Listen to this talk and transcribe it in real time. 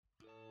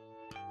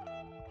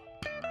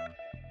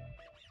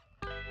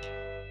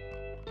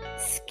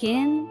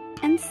Skin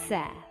and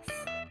Sass,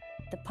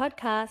 the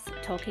podcast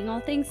talking all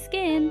things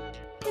skin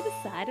with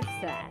a side of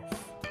sass.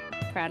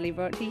 Proudly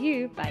brought to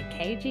you by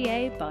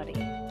KGA Body.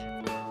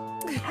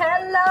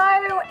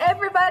 Hello,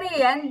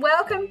 everybody, and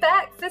welcome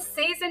back for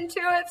season 2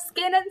 of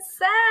Skin and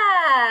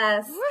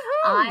Sass.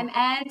 Woohoo! I'm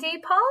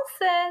Andy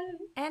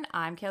Paulson, And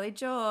I'm Kelly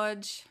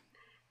George.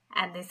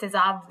 and this is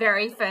our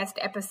very first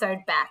episode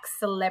back,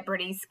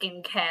 celebrity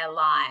skincare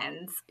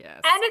lines.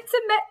 Yes. And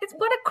it's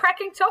what a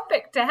cracking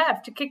topic to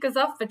have to kick us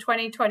off for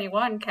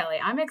 2021, Kelly.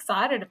 I'm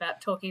excited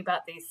about talking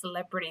about these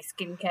celebrity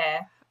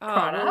skincare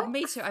products. Well,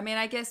 me too. I mean,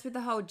 I guess with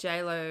the whole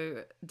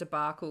JLo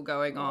debacle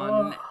going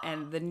on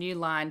and the new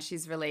line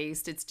she's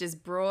released, it's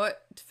just brought,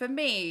 for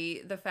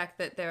me, the fact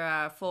that there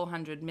are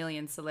 400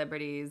 million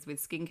celebrities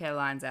with skincare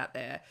lines out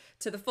there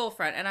to the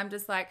forefront. And I'm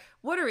just like,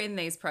 what are in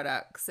these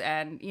products?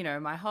 And, you know,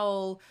 my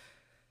whole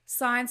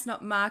science,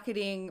 not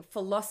marketing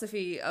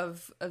philosophy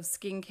of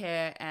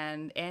skincare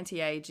and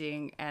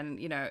anti-aging.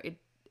 And, you know,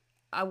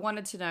 I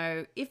wanted to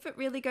know if it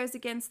really goes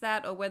against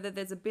that or whether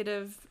there's a bit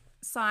of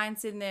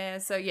science in there.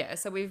 So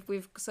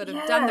we've sort of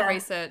done the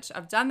research.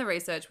 I've done the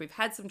research. We've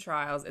had some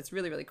trials. It's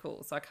really, really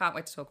cool. So I can't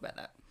wait to talk about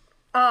that.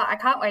 Oh, I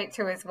can't wait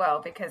to as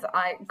well, because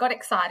I got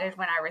excited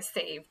when I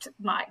received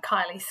my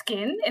Kylie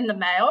Skin in the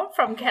mail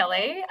from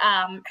Kelly,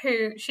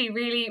 who she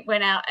really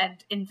went out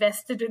and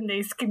invested in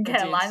these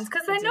skincare lines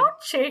because they're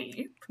not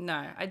cheap.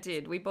 No, I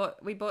did. We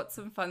bought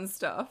some fun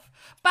stuff.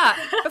 But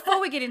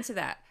before we get into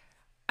that,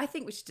 I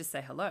think we should just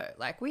say hello.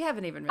 Like, we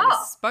haven't even really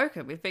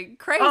spoken. We've been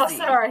crazy. Oh,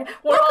 sorry.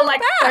 We're all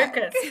like back.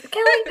 focused.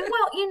 Kelly,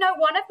 well, you know,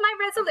 one of my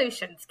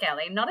resolutions,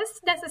 Kelly, not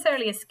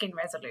necessarily a skin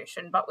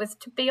resolution, but was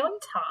to be on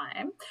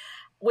time,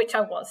 which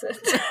I wasn't.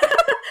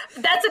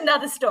 That's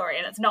another story,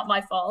 and it's not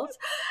my fault.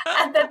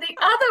 And then the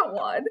other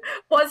one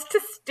was to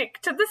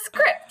stick to the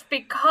script,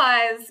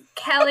 because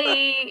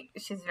Kelly,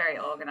 she's very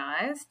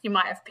organised. You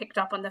might have picked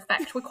up on the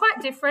fact we're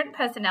quite different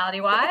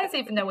personality-wise,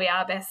 even though we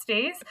are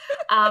besties.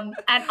 And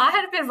I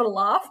had a bit of a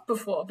laugh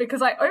before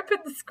because I opened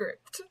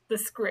the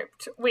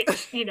script,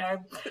 which, you know,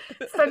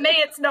 for me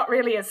it's not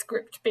really a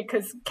script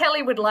because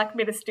Kelly would like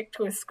me to stick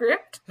to a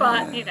script,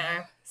 but, you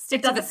know,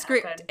 Stick to the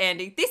script,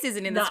 Andy. This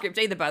isn't in the script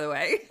either, by the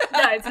way.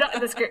 No, it's not in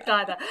the script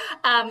either.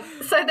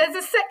 So there's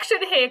a section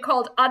here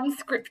called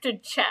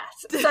unscripted chat.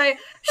 So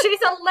she's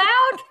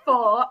allowed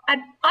for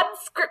an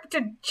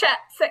unscripted chat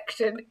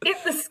section in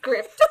the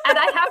script, and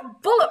I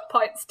have bullet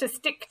points to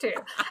stick to.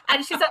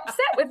 And she's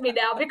upset with me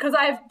now because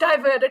I have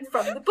diverted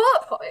from the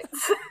bullet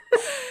points.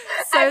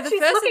 So and the she's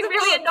first looking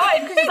really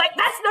annoyed because she's like,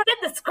 "That's not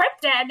in the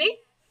script, Andy.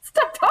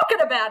 Stop talking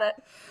about it."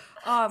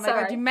 Oh my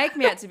God, you make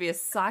me out to be a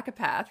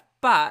psychopath.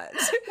 But,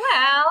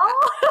 well,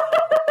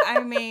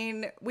 I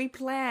mean, we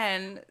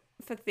plan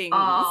for things.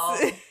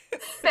 Oh,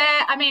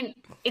 fair. I mean,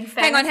 in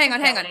fairness, hang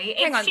on.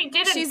 If she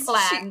didn't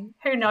plan,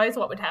 who knows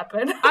what would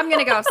happen? I'm going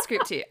to go off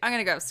script here.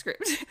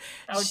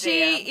 Oh, She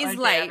dear. is I'm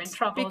late in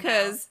trouble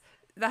because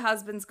the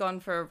husband's gone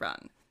for a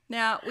run.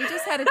 Now, we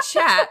just had a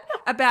chat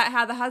about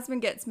how the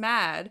husband gets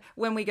mad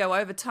when we go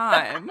over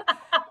time.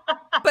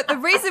 But the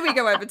reason we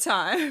go over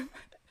time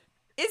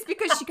is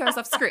because she goes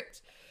off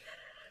script.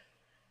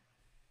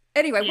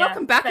 Anyway,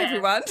 welcome back,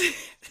 everyone.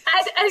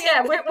 And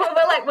yeah, we're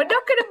like, we're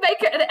not going to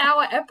make it an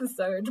hour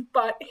episode,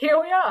 but here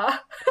we are.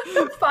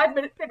 5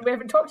 minutes in, we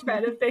haven't talked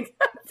about anything.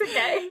 It's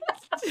okay.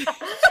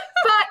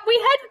 But we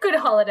had a good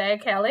holiday,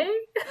 Kelly.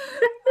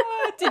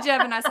 Did you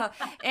have a nice holiday?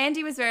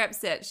 Andy was very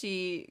upset.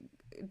 She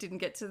didn't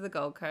get to the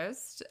Gold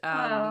Coast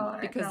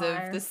because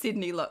of the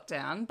Sydney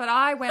lockdown, but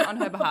I went on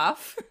her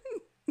behalf.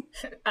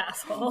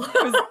 Asshole.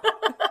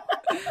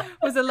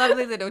 It was a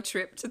lovely little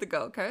trip to the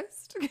Gold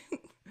Coast.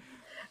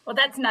 Well,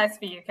 that's nice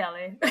for you,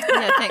 Kelly.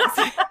 Yeah, thanks.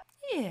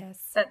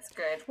 Yes. That's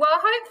good. Well,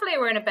 hopefully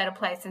we're in a better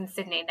place in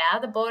Sydney now.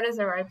 The borders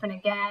are open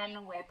again.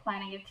 We're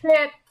planning a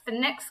trip for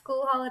next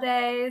school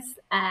holidays.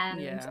 And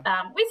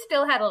we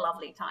still had a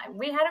lovely time.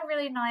 We had a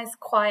really nice,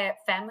 quiet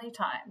family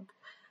time.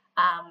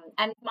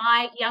 And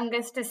my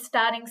youngest is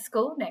starting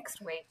school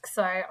next week.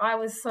 So I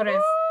was sort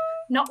of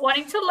not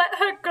wanting to let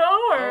her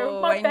go,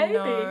 my baby.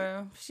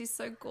 Know. She's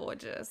so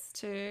gorgeous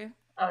too.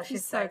 Oh,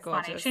 she's so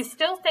funny. She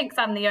still thinks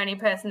I'm the only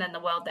person in the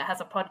world that has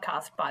a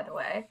podcast, by the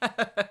way.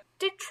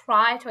 Did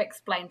try to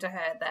explain to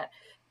her that,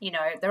 you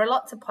know, there are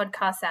lots of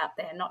podcasts out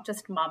there, not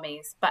just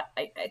mummies, but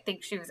I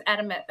think she was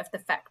adamant of the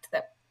fact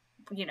that,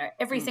 you know,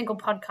 every single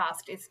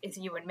podcast is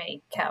you and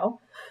me,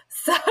 Kel.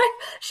 So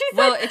she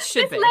said, it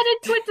should be. led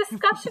into a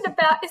discussion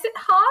about, is it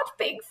hard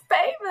being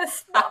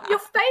famous? Mum, you're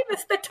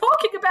famous. They're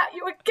talking about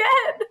you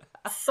again.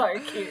 So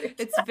cute.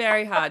 It's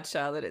very hard,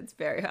 Charlotte. It's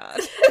very hard.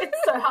 It's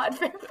so hard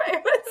being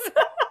famous.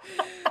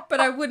 But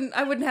I wouldn't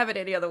have it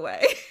any other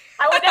way.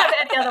 I wouldn't have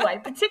it any other way.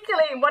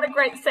 Particularly, what a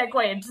great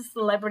segue into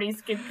celebrity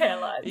skincare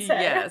lines. So.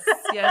 Yes.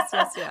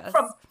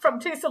 From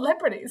two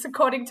celebrities,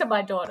 according to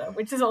my daughter,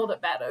 which is all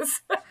that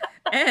matters.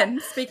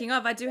 And speaking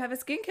of, I do have a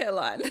skincare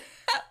line.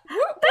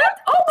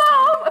 Oh,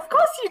 Mom, of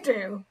course you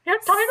do. You're a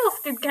total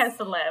skincare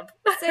celeb.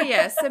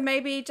 So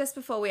maybe just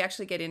before we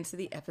actually get into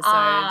the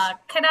episode.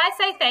 Can I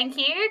say thank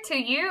you to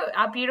you,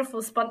 our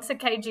beautiful sponsor,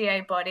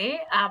 KGA Body.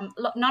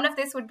 Look, none of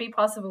this would be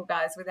possible,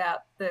 guys, without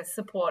the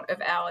support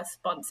of our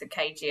sponsor,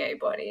 KGA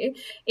Body.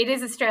 It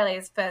is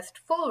Australia's first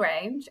full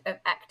range of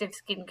active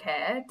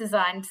skincare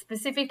designed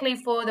specifically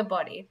for the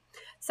body.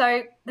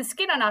 So the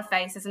skin on our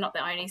face is not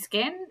the only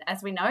skin.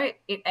 As we know,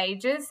 it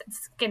ages.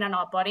 Skin on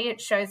our body, it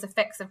shows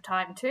effects of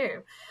time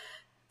too.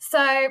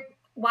 So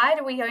why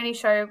do we only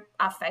show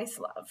our face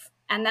love?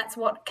 And that's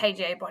what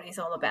KGA Body is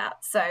all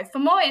about. So for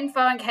more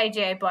info on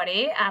KGA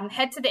Body,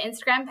 head to the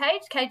Instagram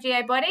page,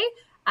 KGA Body,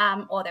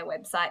 or their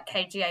website,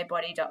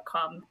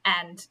 kgabody.com.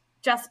 And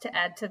just to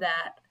add to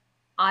that,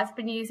 I've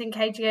been using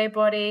KGA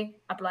Body.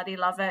 I bloody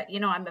love it. You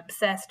know, I'm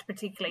obsessed,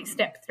 particularly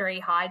step 3,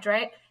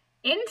 hydrate.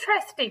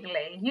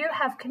 Interestingly, you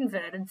have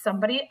converted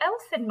somebody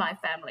else in my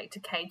family to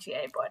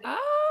KGA Body.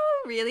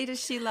 Oh, really?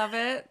 Does she love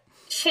it?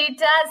 She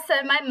does.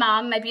 So my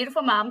mum, my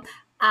beautiful mum,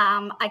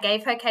 I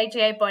gave her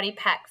KGA Body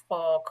pack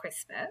for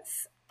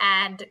Christmas,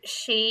 and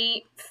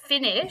she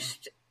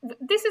finished.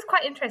 This is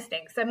quite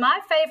interesting. So my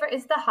favourite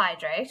is the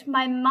hydrate.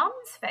 My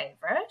mum's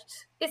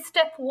favourite is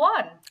step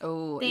 1.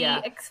 Oh, the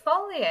yeah.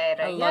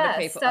 exfoliator. A lot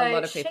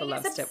of people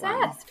love step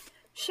 1.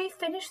 She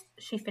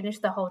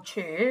finished the whole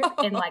tube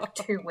in like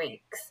 2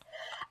 weeks.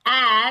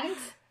 And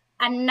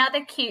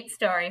another cute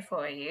story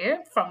for you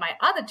from my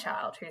other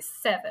child who's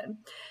 7.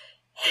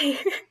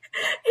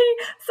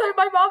 So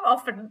my mom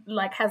often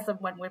like has them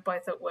when we're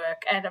both at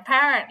work, and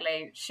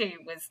apparently she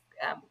was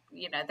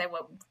they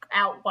were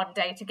out one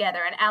day together,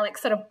 and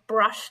Alex sort of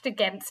brushed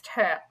against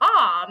her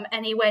arm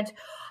and he went,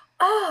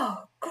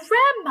 "Oh,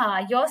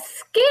 Grandma, your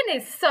skin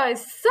is so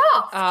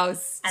soft." Oh,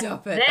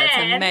 stop it. Then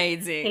that's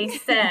amazing. He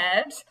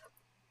said,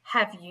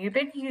 "Have you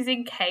been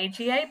using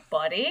KGA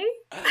Body?"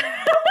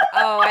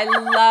 Oh, I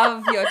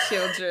love your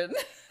children.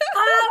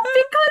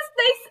 Because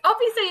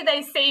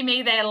they see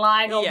me there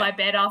lying on my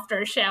bed after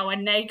a shower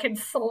naked,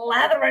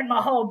 slathering my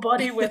whole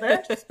body with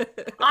it.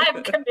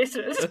 I'm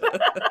committed. So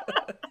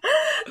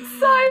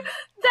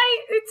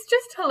it's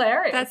just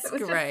hilarious. That's it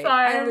was great. Just so,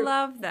 I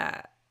love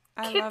that.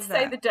 Kids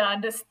say the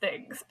darndest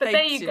things, but They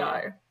there you do.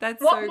 go.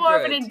 That's what so more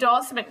of good. an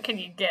endorsement can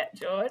you get,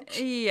 George?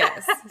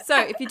 Yes. So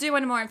if you do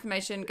want more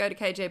information, go to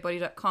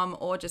kjbody.com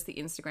or just the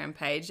Instagram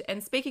page.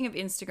 And speaking of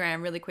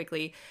Instagram, really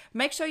quickly,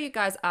 make sure you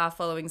guys are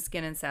following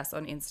Skin and Sass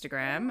on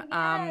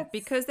Instagram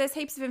because there's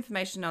heaps of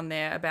information on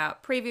there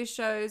about previous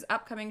shows,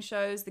 upcoming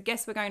shows, the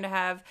guests we're going to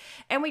have.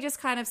 And we just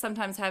kind of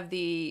sometimes have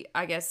the,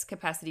 I guess,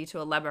 capacity to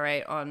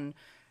elaborate on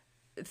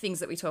things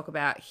that we talk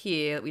about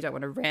here that we don't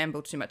want to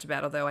ramble too much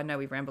about, although I know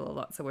we ramble a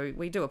lot, so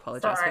we do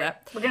apologise for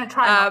that. We're going to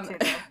try not to,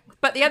 though.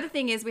 But the other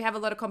thing is we have a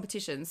lot of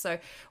competition, so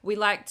we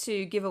like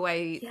to give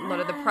away a lot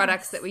of the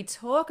products that we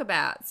talk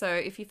about. So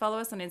if you follow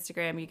us on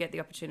Instagram, you get the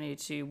opportunity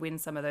to win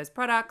some of those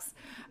products.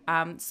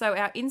 So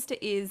our Insta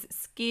is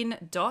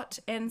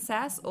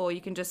skin.nsass, or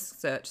you can just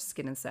search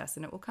Skin and Sass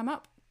and it will come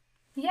up.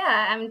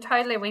 Yeah,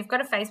 totally. We've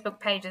got a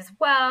Facebook page as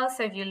well.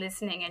 So if you're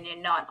listening and you're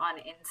not on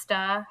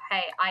Insta,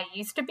 hey, I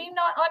used to be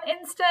not on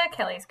Insta.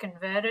 Kelly's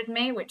converted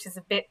me, which is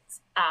a bit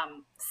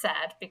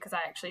sad because I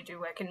actually do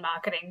work in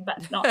marketing,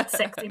 but not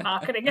sexy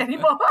marketing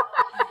anymore.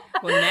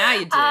 Well, now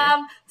you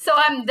do. So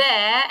I'm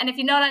there. And if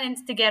you're not on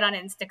Insta, get on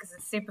Insta because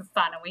it's super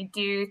fun. And we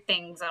do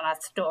things on our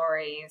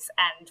stories.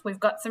 And we've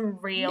got some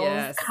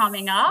reels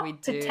coming up, we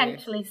do.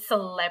 potentially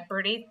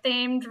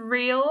celebrity-themed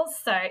reels.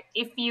 So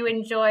if you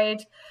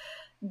enjoyed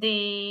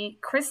the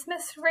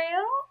Christmas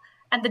reel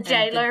and the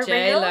J-Lo reel.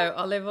 J-Lo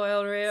olive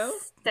oil reel.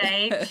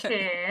 Stay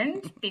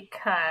tuned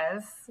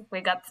because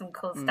we got some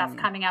cool stuff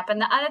coming up. And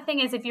the other thing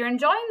is, if you're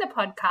enjoying the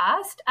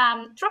podcast,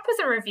 drop us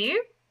a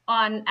review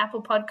on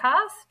Apple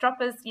Podcasts.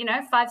 Drop us,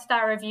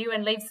 5-star review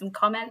and leave some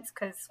comments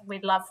because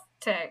we'd love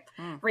to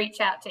reach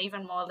out to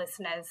even more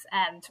listeners,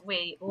 and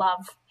we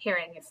love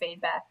hearing your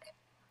feedback.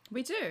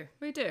 We do.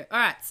 All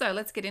right, so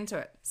let's get into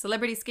it.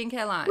 Celebrity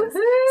Skincare Lines.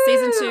 Woohoo!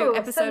 Season 2,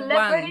 episode 1.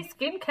 Celebrity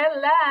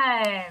Skincare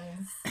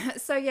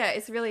Lines. So, yeah,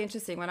 it's really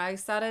interesting. When I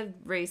started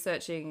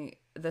researching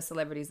the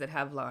celebrities that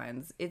have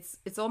lines,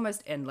 it's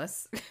almost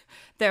endless.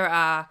 There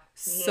are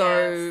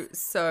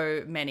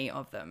so many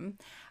of them.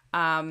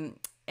 And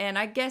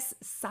I guess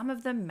some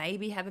of them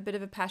maybe have a bit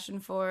of a passion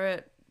for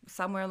it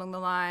somewhere along the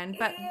line.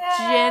 But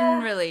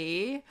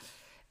generally,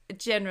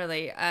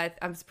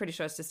 I'm pretty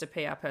sure it's just a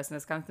PR person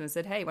that's come to them and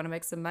said, hey, you want to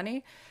make some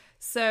money?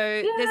 So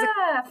there's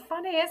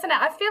funny, isn't it?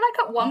 I feel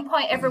like at one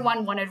point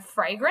everyone wanted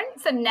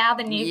fragrance, and now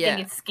the new thing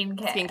is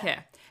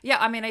skincare. Yeah,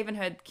 I mean, I even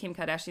heard Kim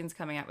Kardashian's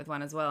coming out with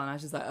one as well, and I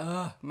was just like,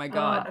 oh, my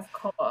God. Of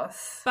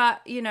course.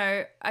 But,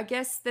 I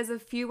guess there's a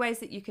few ways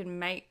that you can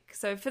make.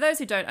 So for those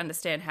who don't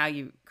understand how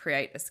you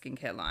create a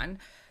skincare line,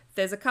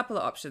 there's a couple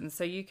of options.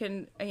 So you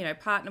can,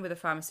 partner with a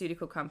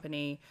pharmaceutical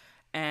company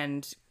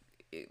and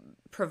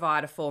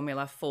provide a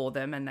formula for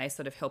them and they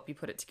sort of help you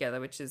put it together,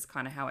 which is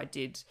kind of how I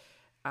did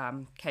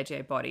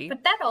KGA Body.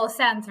 But that all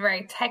sounds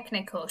very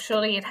technical.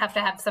 Surely you'd have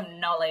to have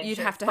some knowledge. You'd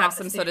have to have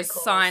some sort of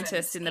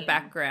scientist in the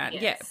background.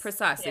 Yes. Yeah,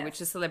 precisely, Yes.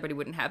 which a celebrity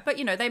wouldn't have. But,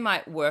 they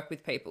might work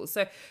with people.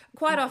 So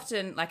quite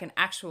often, like an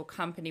actual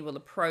company will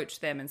approach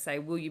them and say,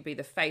 will you be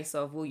the face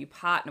of, will you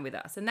partner with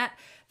us? And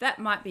that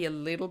might be a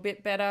little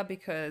bit better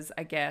because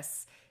I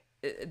guess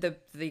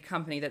the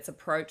company that's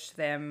approached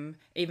them,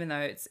 even though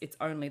it's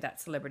only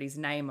that celebrity's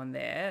name on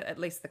there, at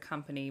least the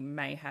company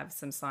may have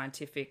some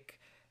scientific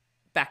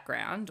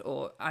background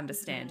or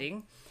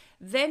understanding.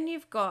 Then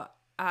you've got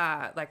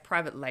like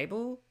private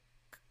label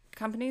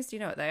companies. Do you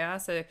know what they are?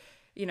 So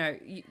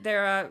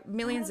there are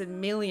millions and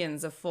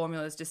millions of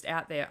formulas just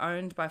out there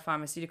owned by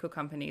pharmaceutical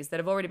companies that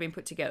have already been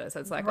put together.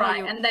 So it's like,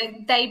 right, and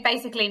they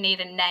basically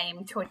need a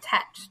name to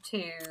attach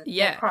to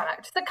Yeah. the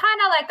product. So kind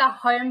of like a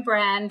home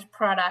brand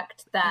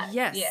product that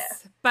yes,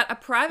 yeah. but a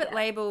private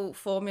label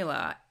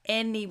formula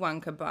anyone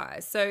could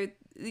buy. So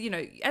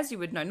as you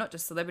would know, not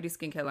just celebrity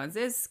skincare lines,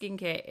 there's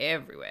skincare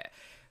everywhere.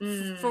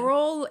 For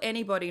all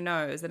anybody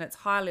knows, and it's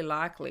highly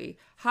likely,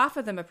 half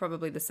of them are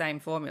probably the same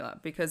formula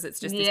because it's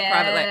just this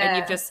private label and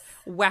you've just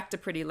whacked a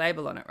pretty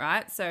label on it,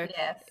 right? So,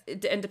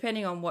 and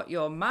depending on what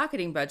your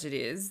marketing budget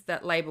is,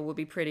 that label will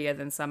be prettier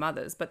than some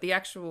others, but the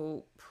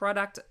actual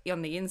product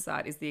on the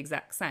inside is the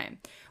exact same.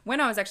 When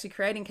I was actually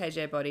creating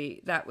KGA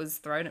Body, that was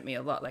thrown at me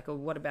a lot. Like, oh,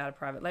 what about a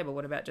private label?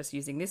 What about just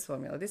using this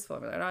formula?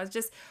 And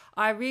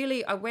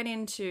I went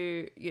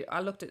into,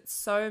 I looked at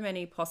so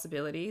many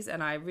possibilities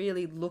and I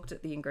really looked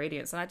at the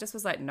ingredients and I just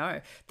was like, no,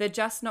 they're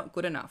just not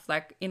good enough.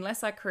 Like,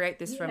 unless I create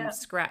this from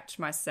scratch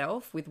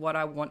myself with what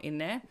I want in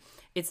there,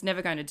 it's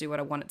never going to do what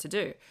I want it to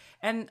do.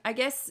 And I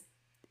guess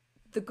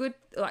a good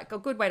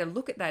way to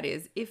look at that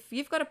is if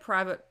you've got a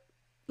private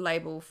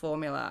label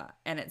formula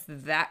and it's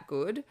that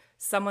good,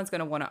 someone's going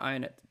to want to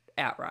own it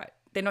outright.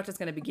 They're not just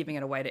going to be giving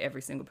it away to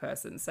every single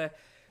person. So,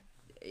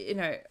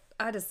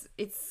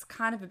 it's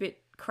kind of a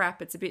bit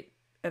crap. It's a bit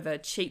of a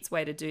cheats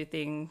way to do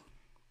thing.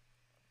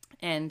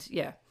 And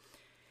yeah.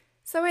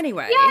 So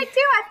anyway. Yeah, I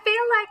do. I feel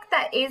like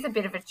that is a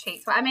bit of a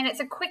cheat way. I mean, it's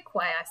a quick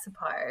way, I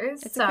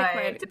suppose. It's a quick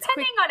way.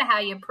 Depending on how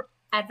you're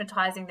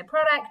advertising the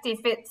product, if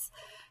it's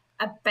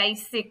a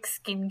basic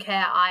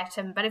skincare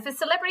item, but if a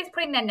celebrity's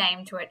putting their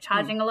name to it,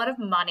 charging a lot of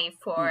money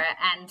for it,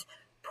 and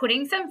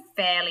putting some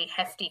fairly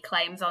hefty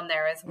claims on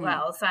there as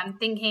well. So I'm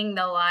thinking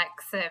the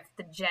likes of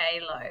the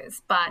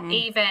J-Los, but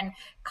even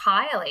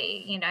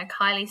Kylie,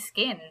 Kylie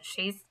Skin,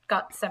 she's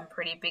got some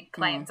pretty big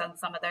claims on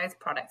some of those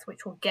products,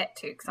 which we'll get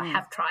to because I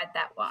have tried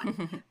that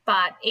one.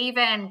 But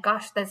even,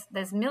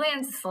 there's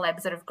millions of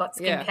celebs that have got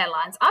skincare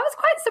lines. I was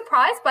quite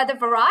surprised by the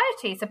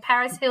variety. So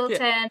Paris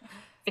Hilton,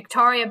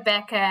 Victoria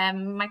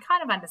Beckham, I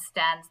kind of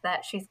understand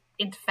that she's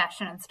into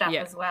fashion and stuff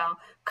as well.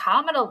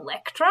 Carmen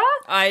Electra?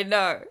 I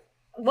know.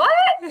 What?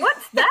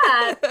 What's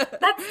that?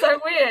 That's so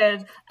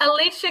weird.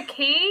 Alicia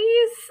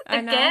Keys?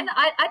 Again,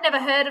 I'd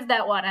never heard of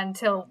that one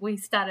until we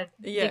started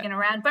digging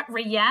around. But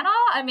Rihanna?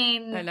 I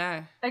mean... I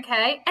know.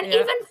 Okay. And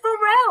even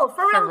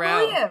Pharrell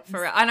Williams.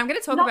 And I'm going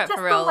to talk about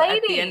Pharrell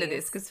at the end of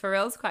this because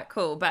Pharrell's quite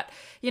cool. But,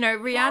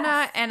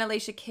 Rihanna and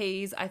Alicia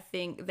Keys, I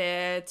think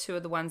they're two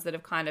of the ones that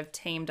have kind of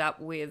teamed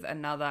up with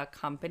another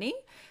company.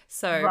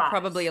 So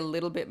probably a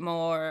little bit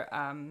more...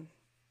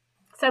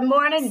 So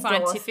more an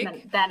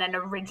endorsement than an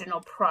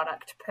original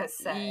product per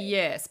se.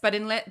 Yes, but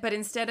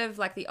instead of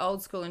like the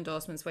old school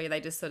endorsements where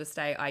they just sort of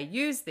say, I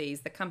use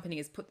these, the company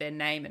has put their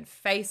name and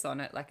face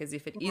on it, like as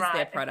if it is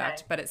their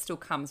product, but it still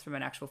comes from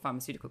an actual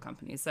pharmaceutical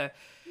company. So,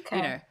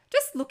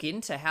 just look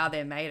into how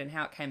they're made and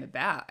how it came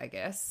about, I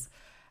guess.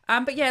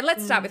 But yeah,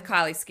 let's start with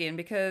Kylie Skin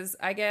because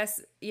I guess,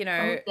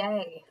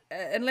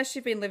 unless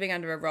you've been living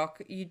under a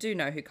rock, you do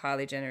know who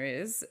Kylie Jenner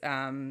is.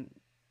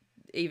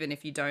 Even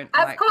if you don't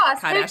like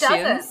Kardashians.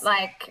 Who doesn't?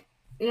 Like,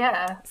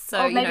 yeah.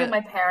 So, or maybe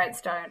my parents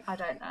don't. I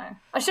don't know.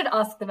 I should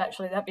ask them,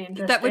 actually. That'd be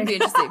interesting. That would be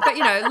interesting. But,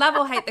 love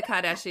or hate the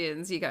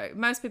Kardashians,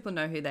 most people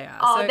know who they are.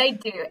 Oh, so, they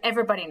do.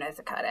 Everybody knows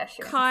the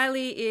Kardashians.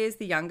 Kylie is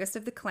the youngest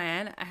of the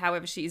clan.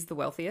 However, she is the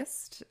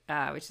wealthiest,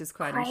 which is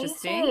quite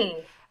interesting.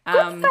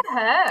 Good for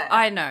her.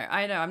 I know.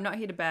 I'm not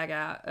here to bag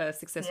out a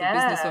successful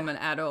businesswoman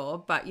at all,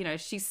 but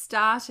she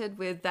started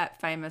with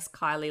that famous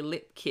Kylie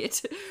lip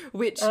kit,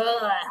 which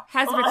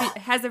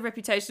has a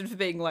reputation for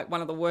being like one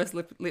of the worst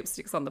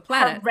lipsticks on the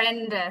planet.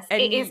 Horrendous.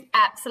 It is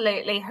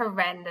absolutely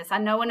horrendous. I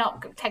know we're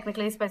not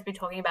technically supposed to be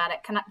talking about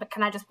it.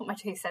 Can I just put my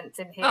 2 cents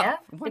in here?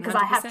 Because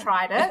I have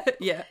tried it.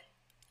 Yeah.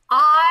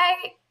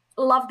 I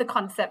love the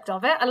concept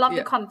of it. I love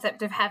the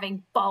concept of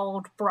having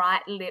bold,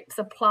 bright lips,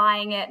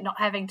 applying it, not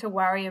having to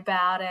worry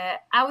about it.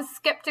 I was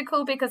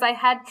skeptical because I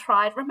had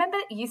tried, remember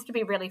it used to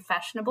be really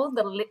fashionable,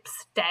 the lip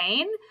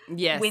stain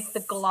with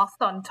the gloss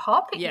on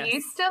top. It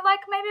used to, like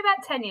maybe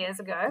about 10 years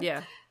ago.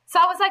 Yeah. So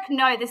I was like,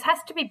 no, this has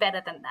to be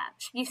better than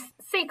that. You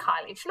see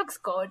Kylie, she looks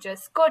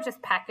gorgeous, gorgeous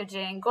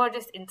packaging,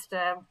 gorgeous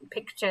Insta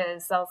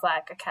pictures. I was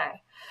like,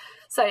 okay.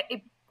 So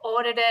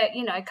ordered it,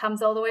 you know, it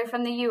comes all the way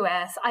from the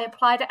US. I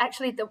applied it.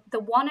 Actually, the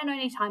one and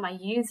only time I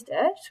used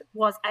it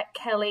was at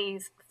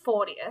Kelly's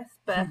 40th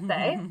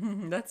birthday.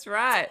 That's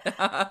right. And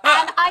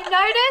I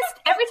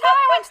noticed every time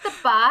I went to the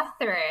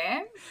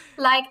bathroom,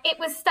 like it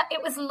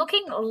was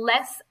looking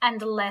less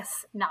and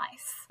less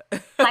nice,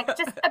 like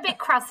just a bit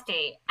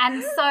crusty.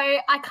 And so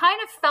I kind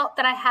of felt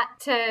that I had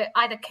to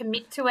either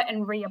commit to it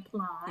and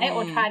reapply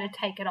or try to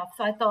take it off.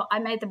 So I thought I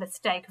made the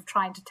mistake of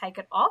trying to take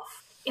it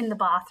off in the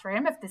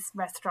bathroom of this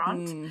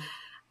restaurant.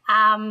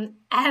 And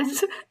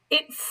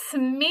it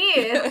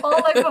smeared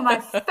all over my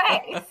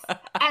face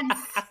and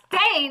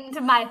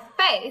stained my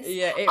face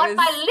on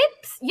my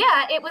lips.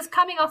 Yeah, it was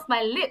coming off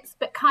my lips,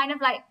 but kind of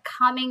like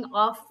coming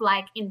off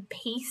like in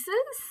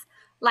pieces,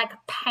 like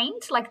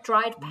paint, like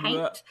dried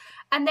paint.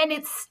 And then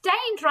it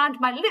stained around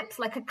my lips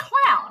like a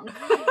clown.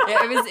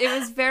 Yeah, it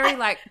was very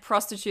like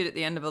prostitute at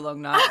the end of a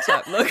long night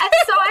type look. And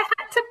so I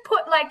had to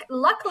put like,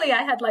 luckily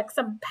I had like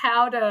some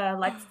powder,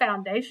 like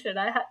foundation.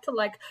 I had to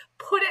like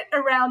put it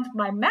around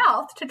my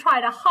mouth to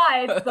try to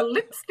hide the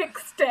lipstick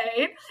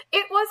stain.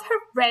 It was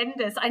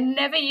horrendous. I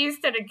never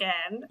used it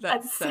again.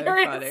 That's so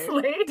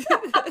seriously.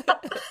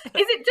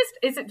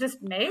 Is it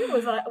just me?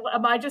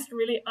 Am I just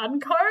really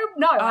uncombed?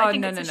 No, I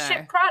think it's a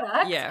shit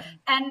product. Yeah.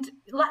 And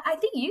like, I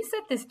think you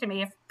said this to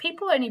me. If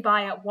people only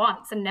buy it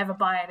once and never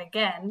buy it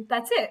again,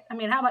 that's it. I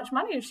mean, how much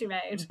money has she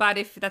made? But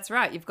if that's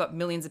right, you've got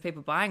millions of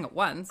people buying it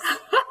once.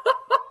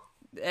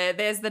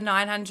 There's the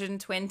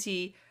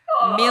 $920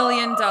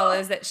 million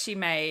that she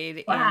made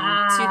in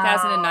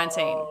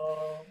 2019.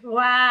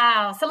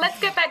 Wow. So let's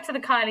get back to the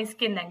Kylie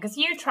skin then, because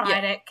you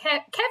tried it.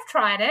 Kev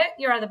tried it,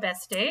 your other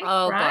bestie.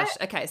 Oh, right? gosh.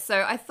 Okay,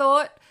 so I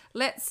thought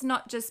let's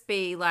not just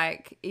be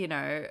like, you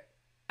know,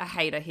 a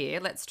hater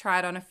here. Let's try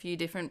it on a few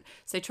different.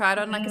 So try it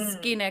on like a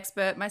skin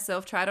expert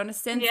myself. Try it on a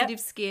sensitive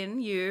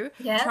skin.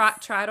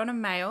 Try it on a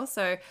male.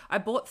 So I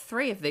bought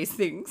 3 of these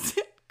things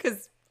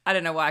because I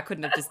don't know why I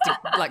couldn't have just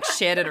like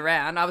shared it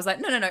around. I was like,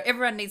 no.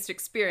 Everyone needs to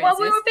experience.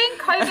 Well, we this. were being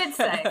COVID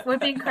safe. We're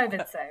being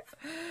COVID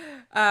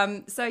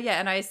safe. So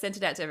yeah, and I sent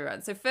it out to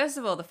everyone. So first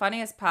of all, the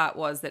funniest part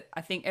was that I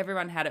think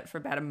everyone had it for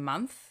about a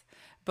month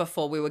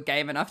before we were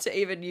game enough to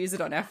even use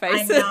it on our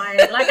faces. I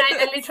know. Like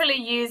I literally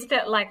used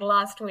it like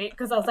last week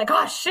because I was like,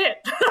 oh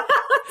shit.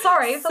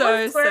 Sorry.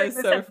 So funny.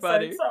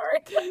 Sorry.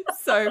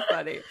 So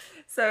funny.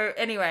 So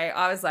anyway,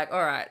 I was like,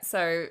 all right.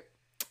 So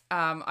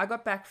I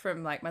got back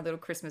from like my little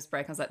Christmas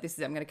break. I was like,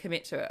 I'm going to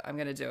commit to it. I'm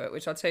going to do it,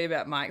 which I'll tell you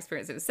about my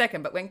experience in a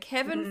second. But when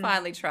Kevin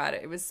finally tried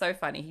it, it was so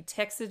funny. He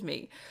texted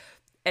me.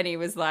 And he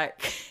was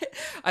like,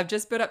 I've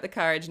just built up the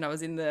courage and I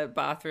was in the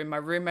bathroom. My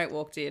roommate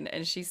walked in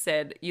and she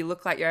said, you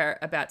look like you're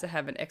about to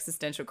have an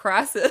existential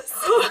crisis.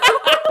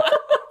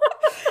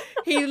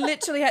 He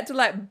literally had to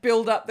like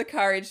build up the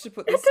courage to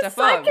put this stuff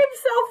on. To psych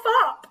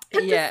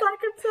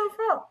himself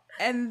up.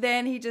 And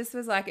then he just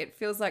was like, it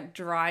feels like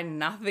dry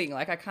nothing.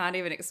 Like I can't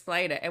even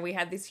explain it. And we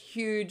had this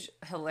huge,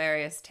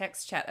 hilarious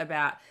text chat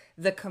about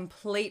the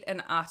complete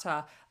and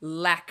utter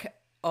lack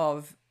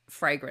of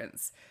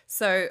fragrance.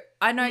 So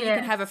I know you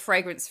can have a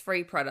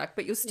fragrance-free product,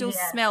 but you'll still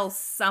smell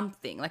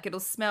something. Like it'll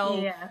smell.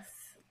 Yes.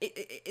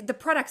 The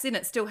products in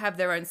it still have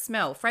their own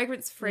smell.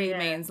 Fragrance-free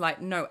means like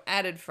no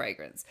added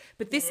fragrance.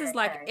 But this is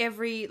like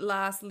every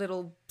last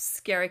little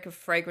skerrick of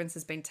fragrance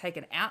has been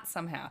taken out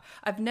somehow.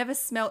 I've never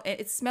smelled it.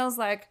 It smells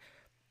like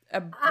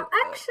a.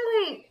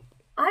 Actually,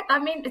 I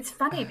mean, it's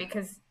funny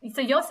because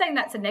so you're saying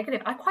that's a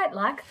negative. I quite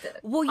liked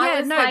it. Well,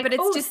 yeah, no, like, but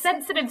it's just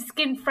sensitive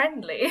skin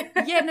friendly.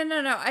 Yeah,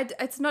 no.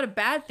 It's not a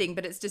bad thing,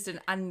 but it's just an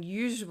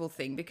unusual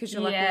thing because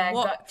you're like, well,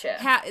 what? Gotcha.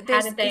 How did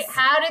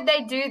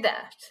they do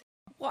that?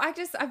 Well,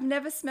 I've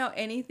never smelled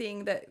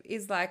anything that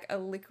is like a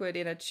liquid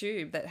in a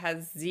tube that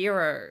has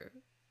zero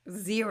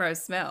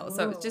smell.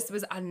 So it just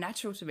was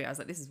unnatural to me. I was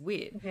like, this is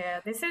weird. Yeah,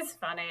 this is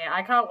funny.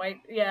 I can't wait.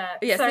 Yeah.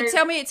 Yeah. So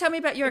tell me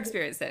about your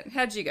experience then.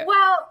 How did you go?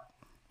 Well,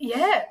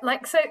 yeah,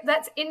 like, so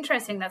that's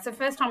interesting. That's the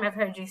first time I've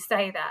heard you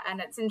say that.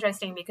 And it's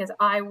interesting because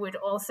I would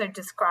also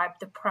describe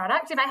the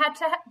product. If I had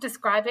to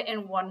describe it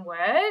in one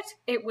word,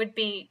 it would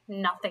be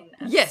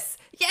nothingness. Yes,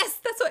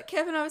 that's what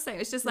Kevin and I was saying.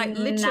 It's just like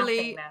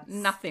literally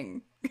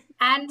nothing.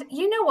 And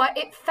you know what?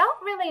 It felt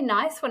really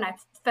nice when I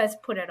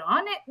first put it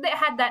on. It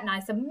had that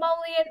nice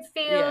emollient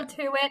feel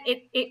to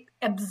it. It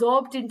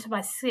absorbed into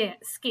my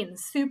skin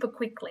super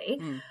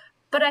quickly.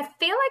 But I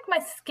feel like my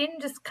skin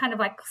just kind of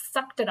like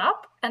sucked it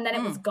up and then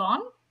it was gone.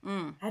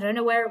 I don't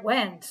know where it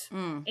went.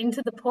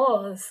 Into the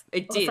pores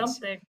or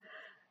something.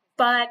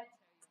 But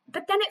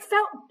then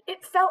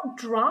it felt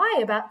dry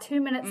about 2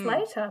 minutes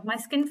later. My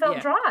skin felt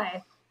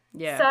dry.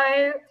 Yeah.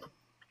 So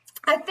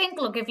I think,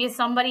 look, if you're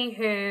somebody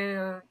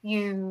who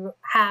you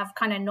have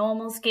kind of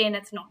normal skin,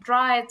 it's not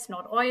dry, it's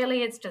not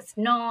oily, it's just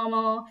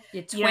normal.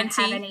 You're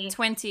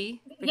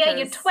 20. Yeah,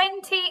 you're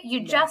 20.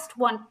 You just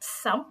want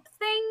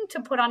something to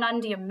put on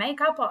under your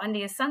makeup or under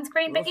your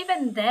sunscreen. But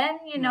even then,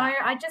 you know,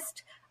 I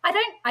just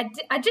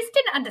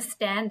didn't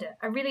understand it.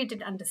 I really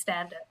didn't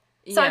understand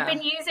it. So I've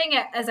been using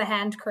it as a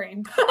hand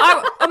cream.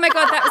 Oh my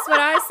God, that's what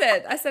I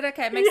said. I said,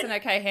 okay, it makes an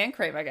okay hand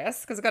cream, I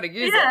guess, because I've got to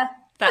use it.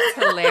 That's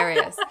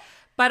hilarious.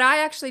 But I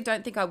actually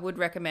don't think I would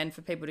recommend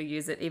for people to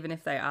use it, even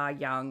if they are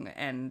young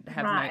and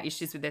have no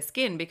issues with their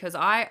skin, because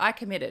I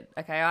committed.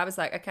 Okay, I was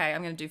like, okay,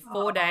 I'm going to do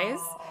 4 days,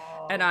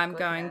 and I'm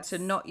going to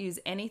not use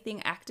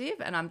anything active,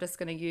 and I'm just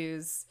going to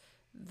use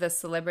the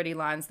celebrity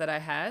lines that I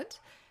had,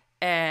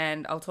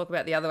 and I'll talk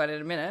about the other one in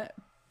a minute.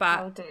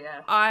 But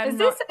because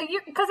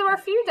there were a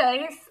few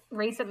days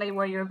recently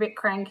where you're a bit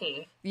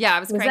cranky? Yeah, I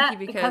was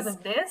cranky because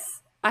of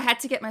this. I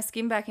had to get my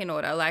skin back in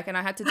order, like, and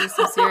I had to do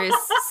some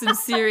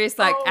serious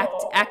like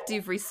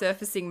active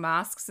resurfacing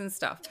masks and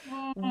stuff.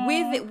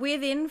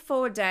 Within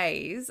 4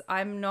 days,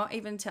 I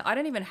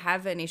don't even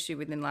have an issue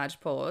with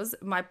enlarged pores.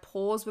 My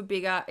pores were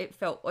bigger. It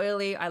felt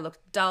oily. I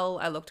looked dull.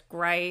 I looked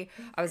grey.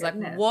 I was like,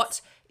 what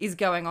is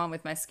going on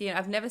with my skin?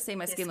 I've never seen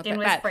my skin look like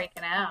that.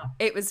 Freaking out.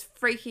 It was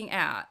freaking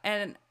out,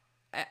 and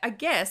I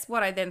guess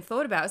what I then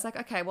thought about was like,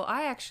 okay, well,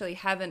 I actually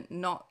haven't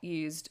not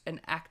used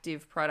an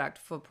active product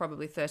for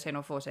probably 13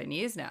 or 14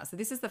 years now. So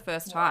this is the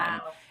first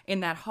time in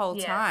that whole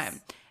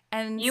time.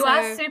 And you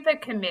are super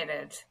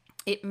committed.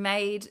 It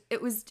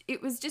was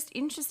just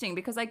interesting,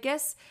 because I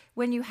guess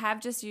when you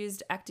have just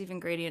used active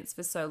ingredients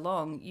for so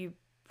long, you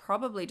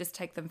probably just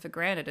take them for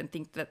granted and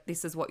think that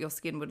this is what your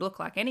skin would look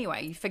like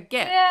anyway. You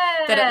forget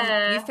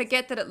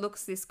that it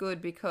looks this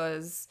good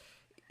because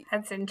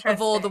that's interesting.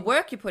 Of all the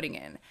work you're putting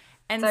in.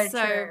 And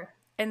true.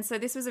 And so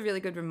this was a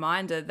really good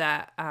reminder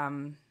that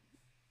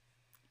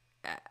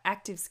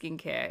active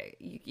skincare,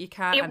 you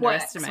can't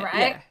underestimate. It works,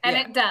 right? And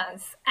it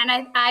does.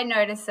 And I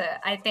notice it.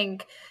 I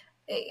think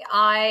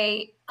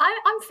I'm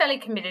fairly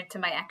committed to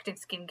my active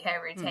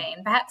skincare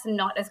routine. Perhaps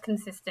not as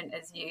consistent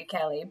as you,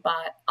 Kelly,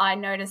 but I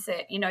notice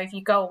it, if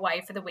you go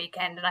away for the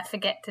weekend and I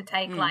forget to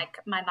take like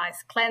my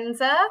nice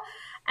cleanser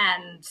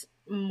and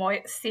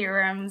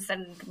serums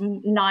and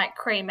night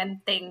cream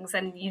and things,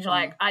 and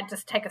I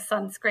just take a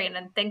sunscreen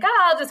and think,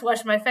 I'll just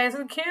wash my face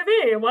with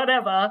QV,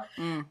 whatever.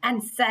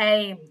 And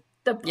same,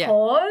 the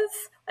pores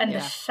and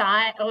the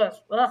shine,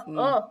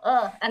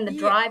 and the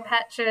dry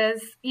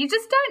patches. You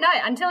just don't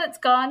know until it's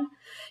gone.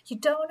 You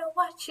don't know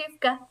what you've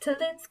got till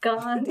it's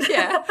gone.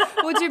 Yeah.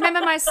 Well, do you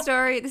remember my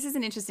story? This is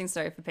an interesting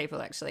story for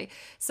people, actually.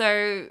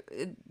 So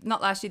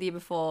not last year, the year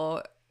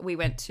before, we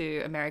went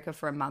to America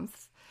for a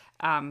month.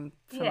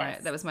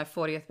 That was my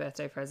 40th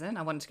birthday present.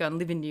 I wanted to go and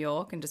live in New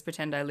York and just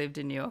pretend I lived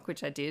in New York,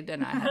 which I did,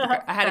 and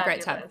I had a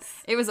great time.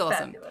 It was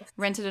awesome. Fabulous.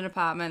 Rented an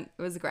apartment.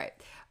 It was great.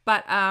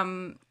 But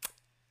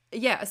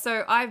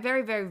so I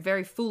very, very,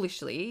 very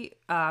foolishly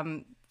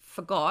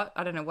forgot.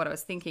 I don't know what I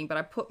was thinking, but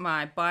I put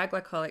my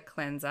Bioglycolic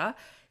cleanser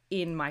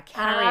in my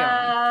carry-on.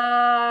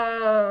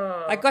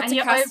 I got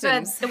to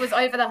customs. It was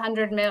over the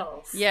 100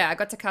 mils. Yeah, I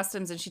got to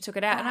customs and she took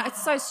it out. And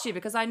it's so stupid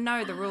because I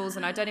know the rules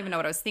and I don't even know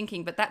what I was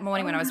thinking. But that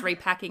morning when I was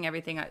repacking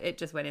everything, it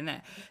just went in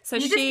there. So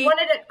you just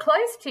wanted it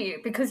close to you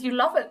because you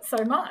love it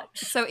so much.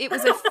 So it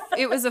was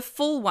a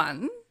full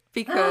one.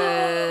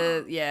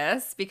 Because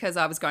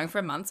I was going for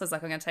a month, so I was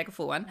like, I'm going to take a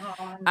full one.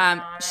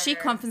 She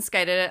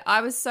confiscated it. I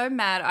was so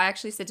mad. I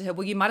actually said to her,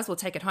 well, you might as well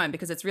take it home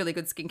because it's really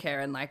good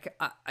skincare, and like,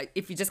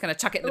 if you're just going to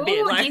chuck it in the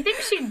bin. Do you think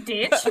she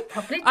did? She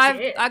probably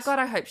did.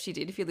 I hope she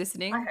did. If you're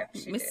listening, I hope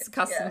she Miss did.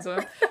 Customs.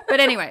 Yeah.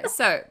 But anyway,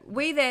 so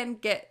we then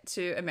get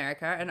to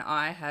America, and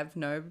I have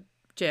no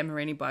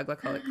Giammarini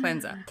Bioglycolic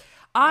cleanser.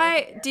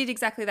 I did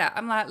exactly that.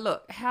 I'm like,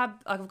 look,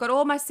 I've got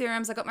all my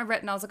serums, I got my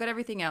retinols, I got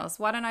everything else.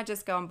 Why don't I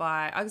just go and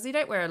buy? Because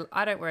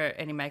I don't wear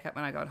any makeup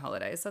when I go on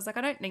holidays. So I was like,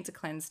 I don't need to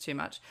cleanse too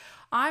much.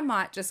 I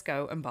might just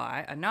go and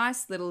buy a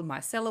nice little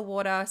micellar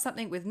water,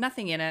 something with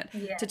nothing in it,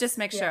 to just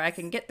make sure I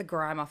can get the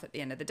grime off at the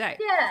end of the day.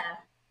 Yeah.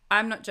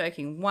 I'm not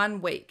joking.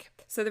 1 week.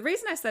 So the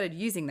reason I started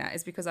using that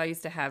is because I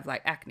used to have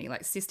like acne,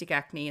 like cystic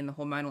acne in the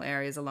hormonal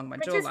areas along my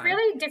jawline. Which is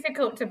really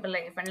difficult to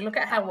believe when you look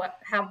at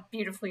how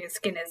beautiful your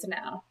skin is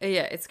now.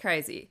 Yeah, it's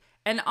crazy.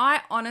 And I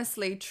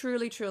honestly,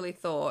 truly, truly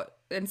thought,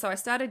 and so I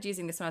started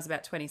using this when I was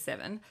about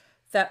 27,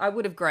 that I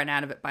would have grown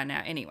out of it by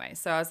now anyway.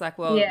 So I was like,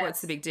 well,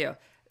 what's the big deal?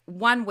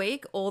 1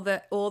 week, all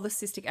the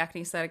cystic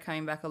acne started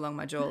coming back along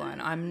my jawline.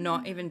 I'm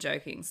not even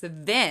joking. So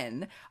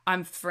then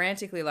I'm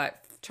frantically like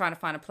trying to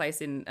find a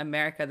place in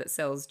America that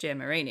sells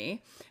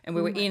Giammarini, and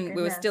we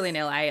were still in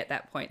LA at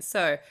that point.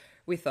 So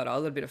we thought, a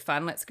little bit of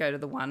fun. Let's go to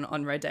the one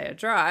on Rodeo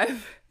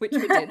Drive, which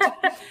we did.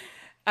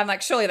 I'm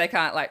like, surely they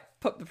can't like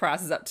put the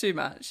prices up too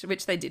much,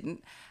 which they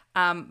didn't.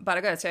 But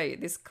I got to tell you,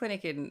 this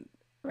clinic in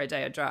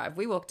Rodeo Drive,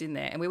 we walked in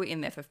there and we were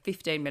in there for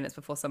 15 minutes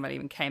before somebody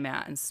even came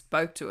out and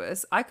spoke to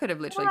us. I could have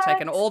literally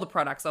taken all the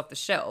products off the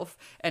shelf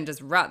and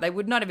just run. They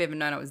would not have even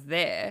known I was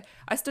there.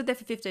 I stood there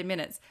for 15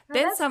 minutes.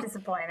 That's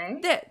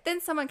disappointing.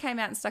 Then someone came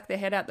out and stuck their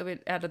head out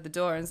of the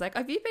door and was like,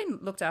 have you been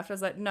looked after? I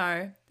was like,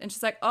 no. And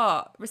she's like,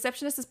 oh,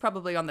 receptionist is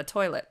probably on the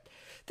toilet.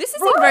 This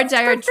is in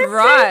Rodeo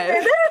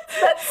Drive.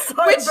 That's so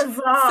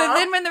bizarre. So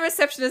then when the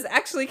receptionist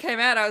actually came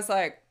out, I was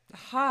like,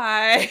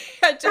 hi,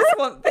 I just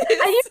want this.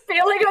 Are you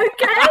feeling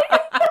okay?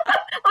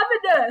 I'm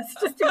a nurse,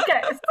 just in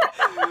case.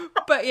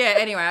 But yeah,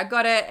 anyway, I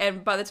got it,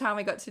 and by the time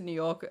we got to New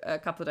York a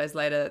couple of days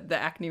later, the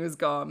acne was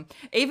gone.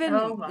 Even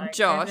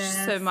Josh,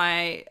 goodness. so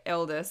my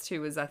eldest,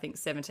 who was I think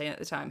 17 at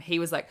the time, he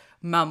was like,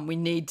 "Mum, we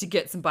need to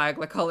get some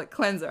bioglycolic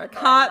cleanser. I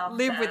can't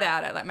live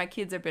without it." Like my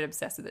kids are a bit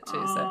obsessed with it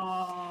too.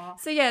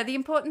 So yeah, the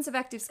importance of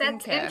active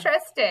skincare. That's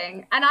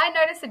interesting, and I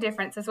noticed a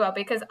difference as well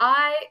because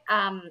I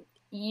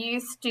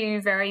used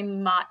to very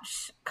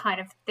much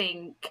kind of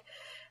think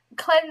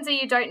cleanser,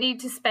 you don't need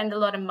to spend a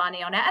lot of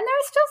money on it. And there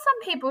are still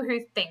some people who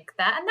think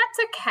that, and that's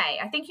okay.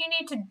 I think you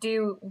need to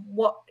do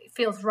what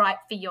feels right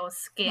for your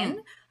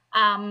skin.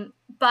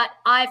 But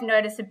I've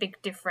noticed a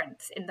big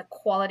difference in the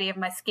quality of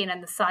my skin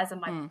and the size of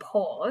my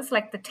pores,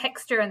 like the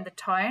texture and the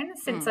tone,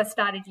 since I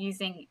started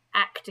using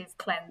active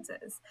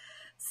cleansers.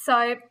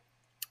 So,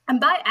 and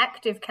by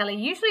active, Kelly,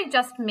 usually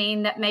just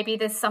mean that maybe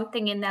there's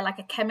something in there like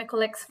a chemical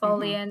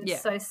exfoliant,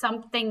 so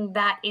something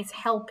that is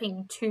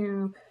helping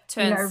to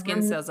turn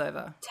skin cells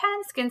over.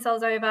 Turn skin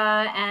cells over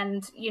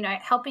and,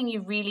 helping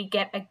you really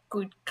get a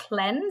good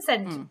cleanse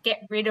and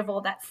get rid of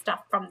all that stuff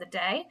from the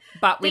day.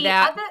 But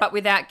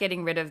without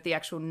getting rid of the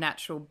actual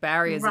natural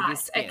barriers of your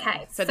skin.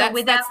 Okay. So that's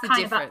without the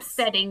kind difference. of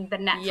upsetting the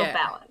natural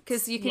balance.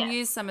 Because you can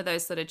use some of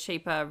those sort of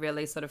cheaper,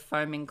 really sort of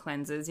foaming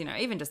cleansers,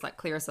 even just like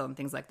Clearasil and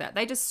things like that.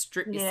 They just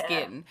strip your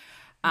skin.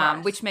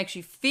 Which makes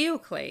you feel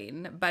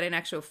clean, but in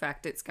actual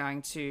fact, it's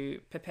going to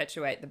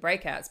perpetuate the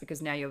breakouts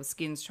because now your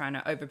skin's trying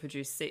to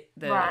overproduce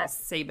the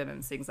sebum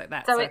and things like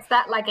that. So it's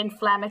that like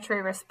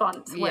inflammatory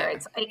response where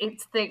it's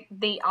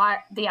the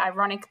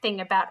ironic thing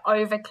about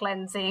over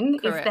cleansing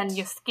is then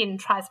your skin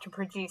tries to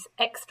produce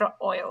extra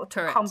oil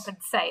to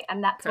compensate,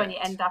 and that's when you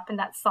end up in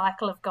that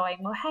cycle of going,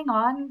 well, hang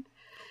on.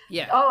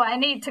 Yeah. Oh, I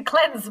need to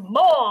cleanse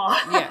more.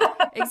 Yeah,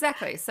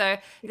 exactly. So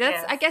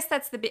I guess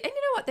that's the bit. And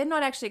you know what? They're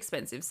not actually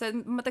expensive. So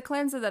the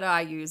cleanser that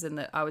I use and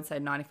that I would say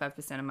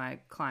 95% of my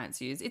clients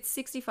use, it's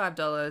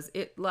 $65.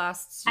 It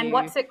lasts you. And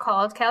what's it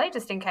called, Kelly?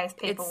 Just in case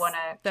people want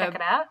to check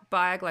it out.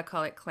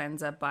 Bioglycolic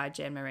Cleanser by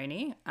Jen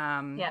Marini.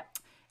 And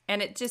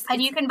it just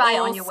you can buy it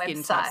on your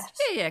website.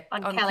 Test. Yeah,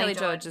 on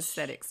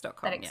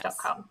KellyGeorgeAesthetics.com.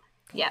 Aesthetics.com.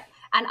 Yeah.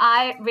 And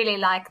I really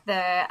like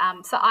the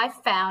so I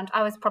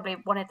was probably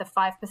one of the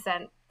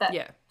 5%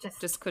 that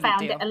just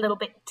found it a little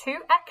bit too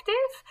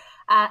active.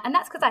 And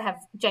that's because I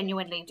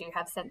genuinely do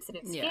have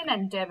sensitive skin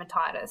and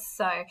dermatitis.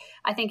 So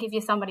I think if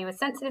you're somebody with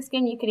sensitive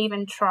skin, you could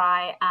even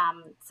try,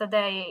 so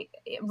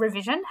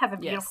Revision have a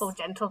beautiful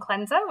gentle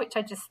cleanser, which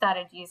I just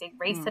started using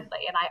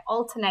recently. And I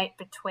alternate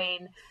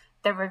between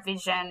the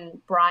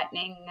Revision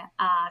brightening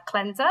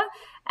cleanser,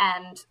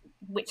 and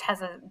which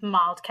has a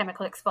mild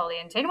chemical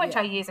exfoliant in, which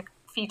I use a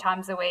few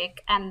times a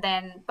week,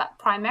 but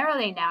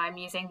primarily now I'm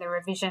using the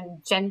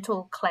Revision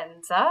gentle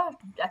cleanser.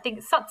 I think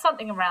it's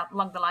something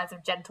along the lines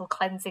of gentle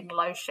cleansing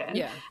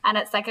lotion, and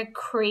it's like a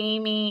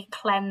creamy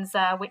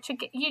cleanser, which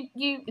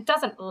it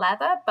doesn't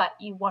lather, but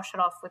you wash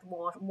it off with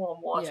warm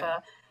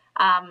water,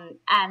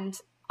 and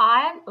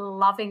I'm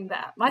loving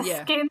that. My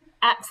skin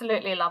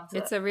absolutely loves it.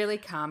 It's a really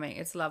calming.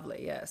 It's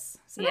lovely. Yes.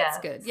 So that's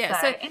good. Yeah.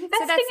 So investing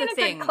that's in the a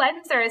thing. good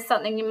cleanser is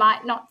something you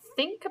might not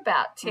think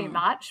about too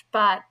much,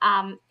 but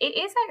it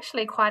is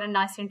actually quite a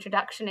nice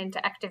introduction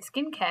into active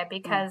skincare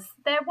because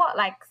they're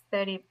like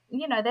 30.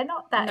 They're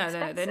not that expensive.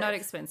 No, they're not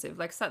expensive.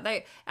 Like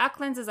our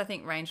cleansers, I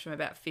think, range from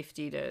about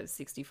 $50 to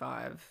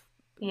 $65.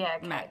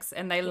 Max,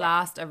 and they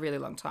last a really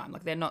long time.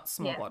 Like they're not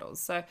small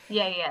bottles. So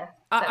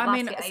I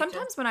mean,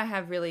 sometimes when I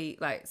have really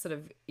like sort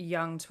of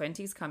young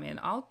 20s come in,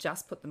 I'll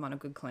just put them on a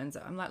good cleanser.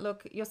 I'm like,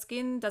 look, your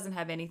skin doesn't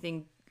have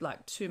anything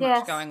like too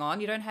much going on.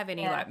 You don't have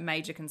any like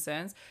major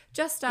concerns.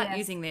 Just start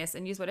using this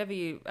and use whatever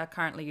you are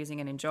currently using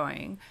and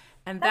enjoying,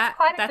 and that's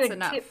good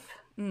enough. Tip.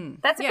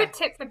 That's a good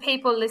tip for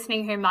people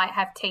listening who might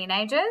have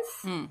teenagers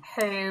who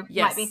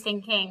might be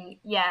thinking,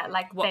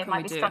 they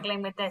might be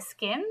struggling with their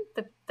skin.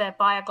 The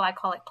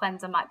bioglycolic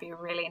cleanser might be a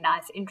really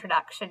nice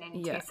introduction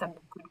into some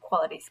good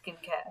quality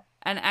skincare.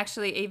 And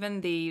actually,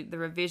 even the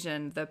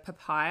Revision, the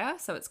papaya,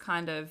 so it's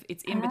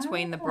in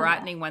between the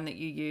brightening one that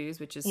you use,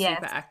 which is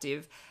super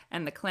active,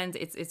 and the cleanse.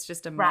 It's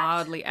just a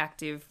mildly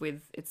active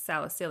it's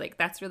salicylic.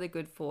 That's really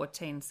good for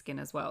teen skin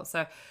as well.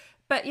 So.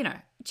 But,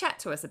 chat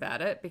to us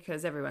about it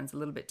because everyone's a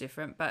little bit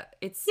different. But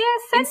it's... Yeah,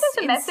 send us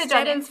a message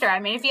on Instagram. I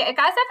mean, if you guys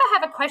ever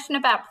have a question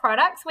about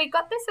products, we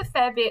got this a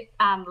fair bit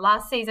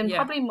last season,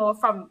 probably more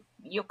from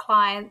your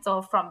clients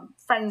or from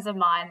friends of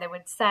mine. They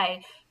would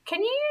say,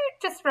 can you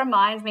just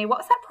remind me, what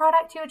was that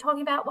product you were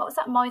talking about? What was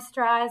that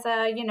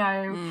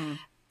moisturizer?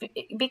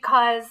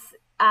 Because...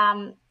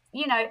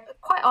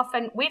 quite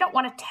often we don't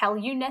want to tell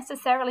you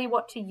necessarily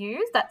what to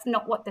use. That's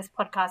not what this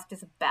podcast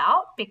is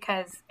about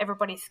because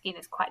everybody's skin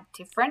is quite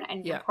different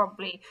and you're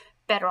probably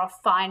better off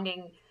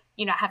finding,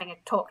 having a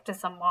talk to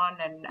someone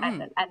and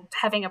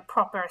having a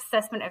proper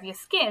assessment of your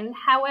skin.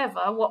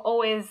 However, we're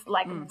always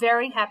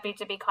very happy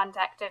to be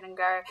contacted and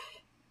go,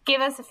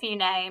 give us a few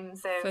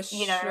names of, For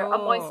you know, sure. a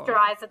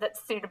moisturizer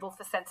that's suitable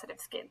for sensitive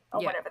skin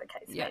or Yeah. whatever the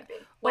case Yeah. may be.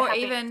 We're Or happy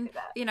to even, do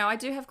that. you know, I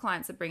do have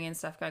clients that bring in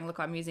stuff going, look,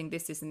 I'm using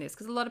this, and this,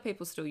 because a lot of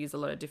people still use a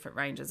lot of different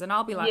ranges. And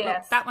I'll be like, look,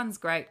 Yes. that one's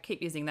great,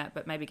 keep using that,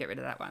 but maybe get rid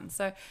of that one.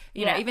 So,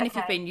 you know, Yeah, even if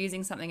you've okay. been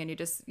using something and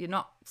you're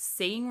not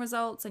seeing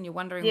results and you're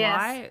wondering Yes.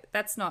 why,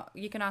 that's not,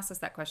 you can ask us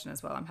that question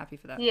as well. I'm happy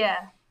for that. Yeah.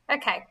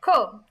 Okay,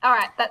 cool. All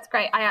right, that's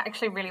great. I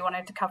actually really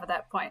wanted to cover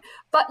that point.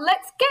 But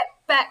let's get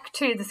back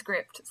to the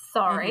script.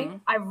 Sorry,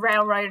 I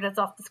railroaded us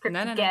off the script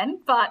No.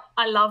 again, but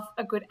I love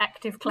a good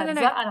active cleanser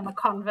no. and I'm a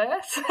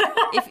convert.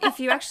 If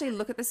you actually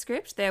look at the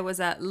script, there was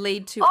a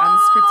lead to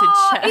unscripted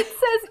chat. It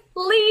says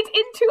lead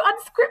into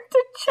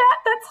unscripted chat.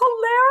 That's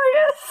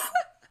hilarious.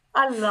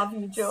 I love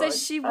you, George. So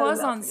she I was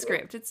love on you.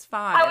 script. It's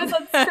fine. I was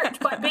on script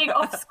by being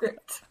off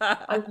script.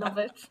 I love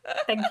it.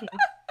 Thank you.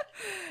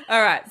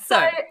 All right. So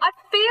I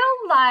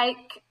feel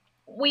like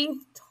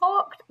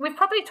we've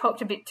probably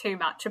talked a bit too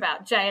much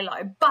about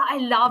JLo, but I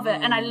love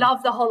it. And I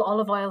love the whole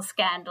olive oil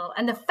scandal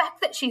and the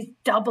fact that she's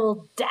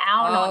doubled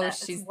down on it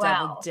she's as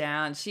well. doubled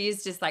down. She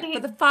is just like,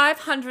 for the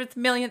 500th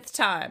millionth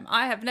time,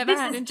 I have never This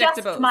had is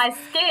injectables. just my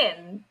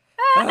skin.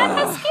 And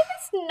her skin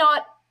is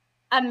not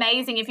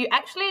amazing. If you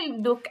actually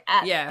look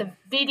at Yeah. the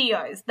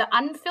videos, the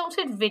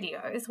unfiltered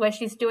videos where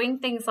she's doing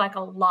things like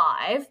a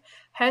live,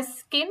 her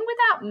skin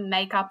without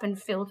makeup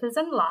and filters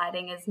and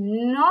lighting is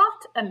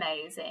not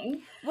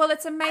amazing. Well,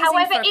 it's amazing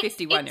However, for a it's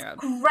 51-year-old.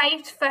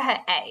 great for her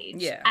age.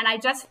 Yeah. And I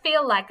just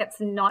feel like it's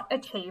not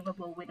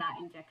achievable without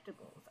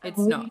injectables. It's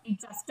I not. really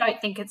just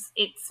don't think it's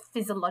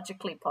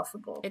physiologically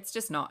possible. It's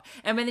just not.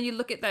 And when you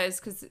look at those,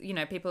 because, you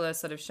know, people are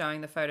sort of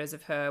showing the photos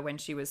of her when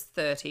she was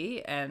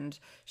 30 and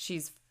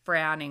she's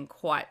frowning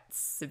quite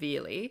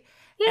severely.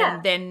 Yeah.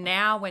 And then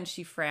now when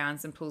she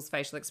frowns and pulls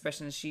facial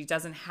expressions, she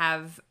doesn't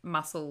have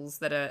muscles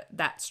that are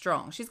that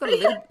strong. She's got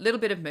a little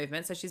bit of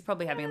movement, so she's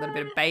probably having a little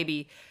bit of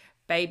baby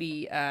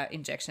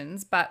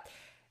injections. But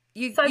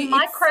So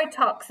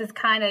microtox is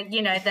kind of,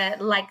 you know,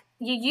 that like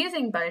you're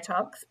using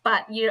Botox,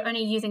 but you're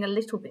only using a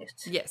little bit.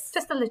 Yes.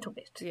 Just a little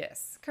bit.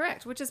 Yes,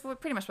 correct. Which is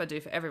pretty much what I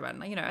do for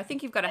everyone. You know, I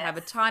think you've got to have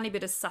a tiny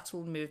bit of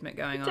subtle movement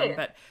going do. on,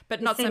 but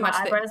You not see so my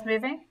much. eyebrows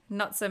moving?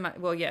 Not so much.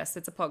 Well, yes,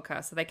 it's a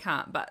podcast, so they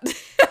can't. But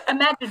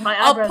Imagine my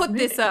I'll eyebrows put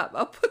this moving. up.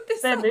 I'll put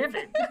this They're up.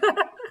 moving.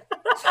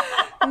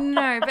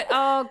 No, but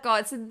oh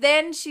god. So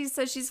then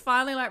she's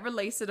finally like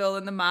released it all,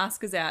 and the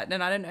mask is out.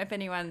 And I don't know if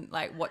anyone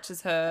like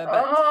watches her,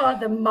 but Oh,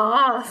 the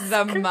mask.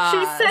 The She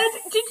mask. said,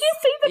 did you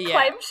see the Yeah.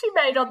 claim she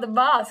made on the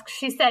mask?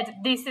 She said,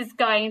 this is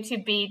going to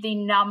be the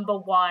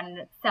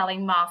 #1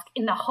 selling mask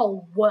in the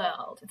whole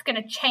world. It's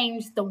going to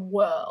change the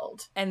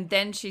world. and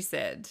then she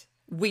said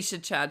we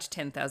should charge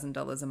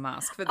 $10,000 a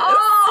mask for this.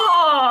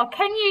 Oh,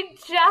 can you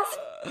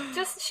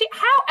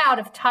how out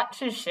of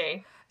touch is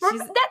she?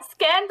 Remember that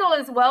scandal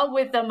as well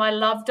with the My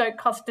Love Don't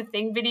Cost a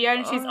Thing video,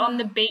 and she's on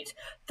the beach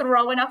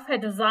throwing off her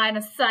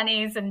designer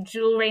sunnies and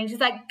jewelry, and she's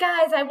like,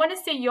 guys, I want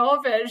to see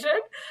your version.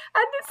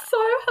 And it's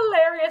so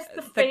hilarious,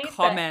 the feedback.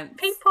 comments.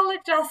 People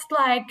are just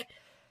like,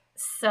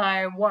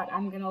 so what,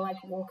 I'm going to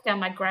like walk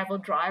down my gravel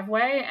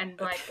driveway and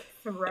like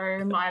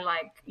throw my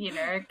like, you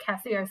know,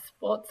 Casio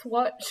sports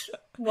watch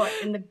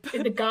in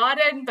the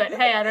garden, but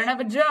hey, I don't have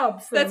a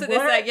job. So That's what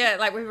they're saying. Yeah,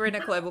 like we were in a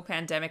global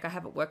pandemic. I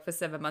haven't worked for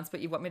 7 months, but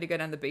you want me to go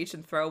down the beach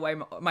and throw away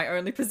my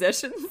only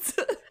possessions?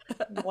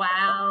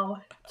 Wow.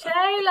 JLo,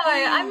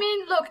 I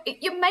mean, look,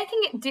 you're making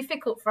it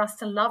difficult for us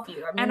to love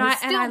you. I mean, And we I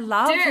still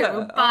love do,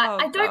 her. but Oh,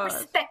 I don't God.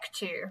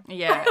 respect you.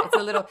 Yeah, it's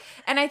a little,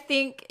 and I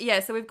think, yeah,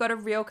 so we've got a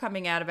reel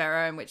coming out of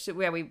our own,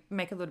 where we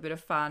make a little bit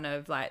of fun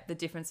of like the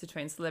difference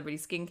between celebrity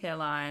skincare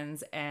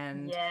lines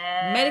and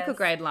Yes. medical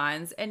grade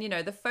lines. And, you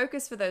know, the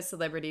focus for those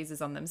celebrities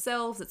is on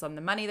themselves, it's on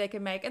the money they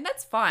can make, and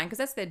that's fine because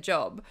that's their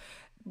job.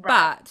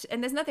 But,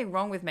 and there's nothing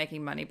wrong with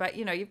making money, but,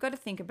 you know, you've got to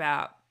think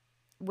about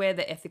where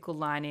the ethical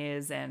line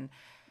is and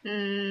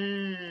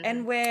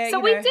where, So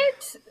you we know,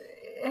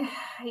 did,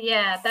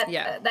 Yeah.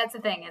 that's the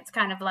thing. It's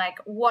kind of like,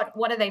 what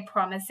are they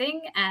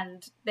promising?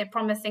 And they're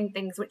promising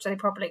things which they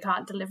probably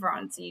can't deliver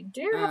on. So you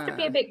do have to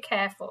be a bit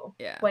careful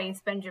Yeah. where you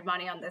spend your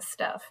money on this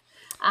stuff.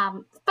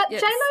 But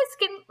Yes. JLo's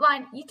skin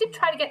line, you did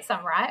try to get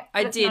some, right?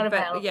 I it's did, not but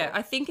available. yeah,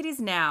 I think it is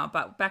now.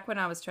 But back when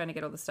I was trying to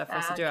get all the stuff for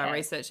us to do our Okay.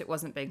 research, it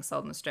wasn't being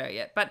sold in Australia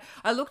yet. But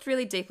I looked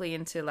really deeply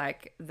into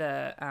like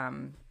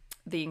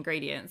the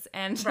ingredients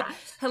and Right.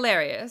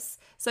 hilarious.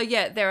 So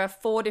yeah, there are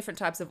 4 different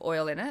types of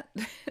oil in it.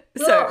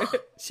 So Ugh.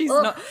 she's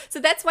Ugh. not. So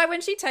that's why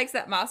when she takes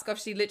that mask off,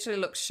 she literally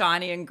looks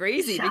shiny and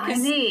greasy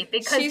Shiny,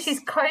 because she's she's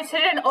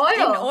coated in oil.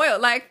 in oil.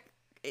 Like,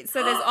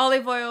 so there's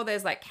olive oil,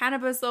 there's like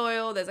cannabis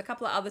oil, there's a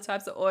couple of other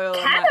types of oil.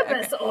 I'm like,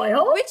 Cannabis okay.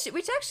 oil? Which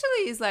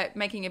actually is like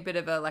making a bit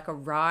of a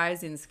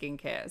rise in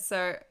skincare.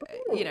 So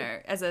you know,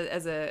 as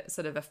a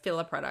sort of a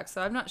filler product.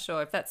 So I'm not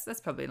sure if that's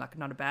probably like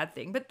not a bad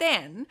thing. But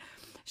then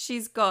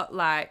she's got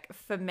like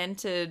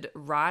fermented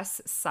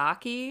rice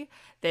sake,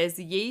 there's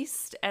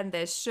yeast and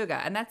there's sugar,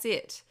 and that's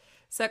it.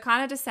 So it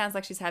kind of just sounds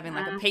like she's having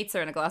like a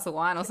pizza and a glass of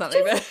wine or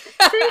something.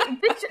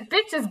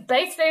 Bitch is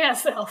basting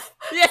herself.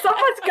 Yeah.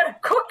 Someone's gonna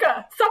cook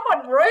her.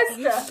 Someone roast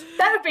her.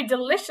 That would be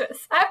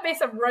delicious. Have me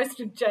some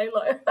roasted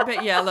J-Lo.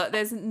 But yeah, look,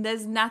 there's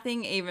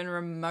nothing even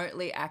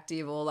remotely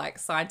active or like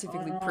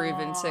scientifically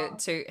proven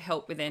to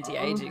help with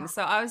anti-aging.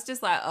 So I was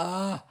just like,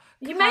 oh,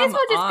 you may as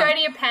well just go to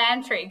your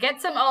pantry,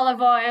 get some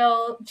olive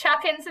oil,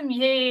 chuck in some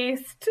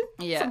yeast,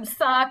 some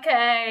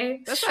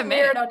sake,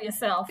 smear it on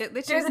yourself. Do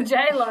the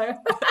J-Lo.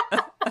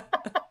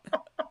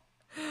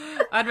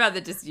 I'd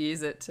rather just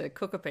use it to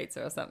cook a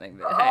pizza or something.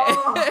 But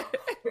hey.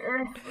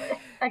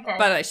 Okay.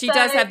 By the way, she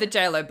does have the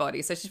J-Lo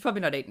body, so she's probably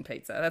not eating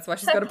pizza. That's why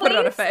she's got to put it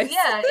on her face.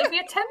 Yeah, if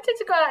you're tempted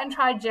to go out and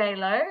try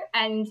J-Lo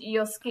and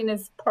your skin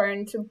is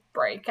prone to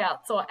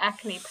breakouts or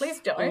acne, please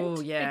don't.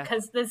 Ooh, yeah.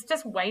 Because there's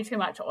just way too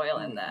much oil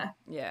in there.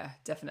 Yeah,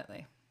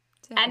 definitely.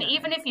 And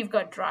even if you've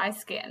got dry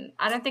skin,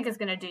 I don't think it's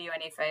going to do you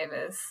any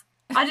favors.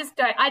 I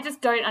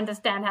just don't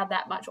understand how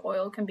that much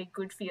oil can be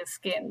good for your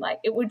skin. Like,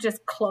 it would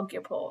just clog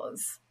your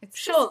pores.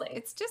 It's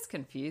just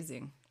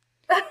confusing.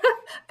 But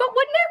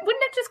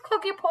wouldn't it just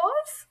clog your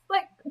pores?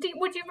 Like,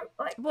 would you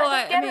like? Well,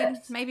 I mean,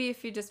 maybe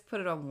if you just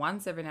put it on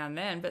once every now and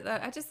then. But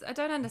I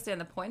don't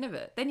understand the point of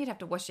it. Then you'd have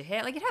to wash your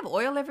hair. Like, you'd have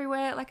oil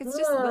everywhere. Like, it's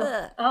just.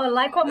 Ugh. Oh,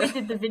 like when we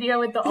did the video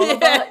with the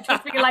olive oil. It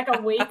took me like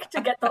a week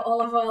to get the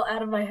olive oil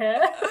out of my hair.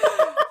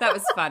 That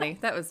was funny.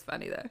 That was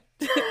funny though.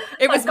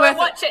 It was worth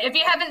watch it. If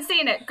you haven't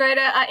seen it, go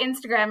to our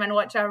Instagram and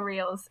watch our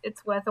reels.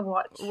 It's worth a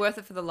watch. Worth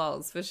it for the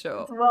lols, for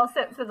sure. It's well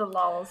set for the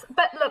lols.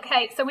 But look,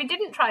 hey, so we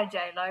didn't try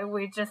J-Lo.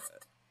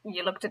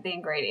 You looked at the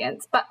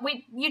ingredients, but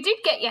you did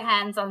get your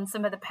hands on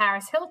some of the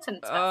Paris Hilton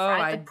stuff,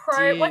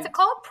 right? What's it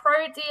called?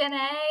 Pro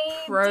DNA.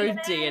 Pro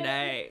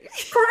DNA.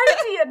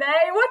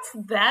 What's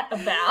that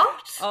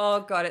about?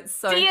 Oh god, it's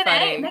so DNA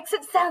funny. It makes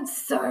it sound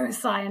so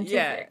scientific.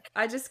 Yeah,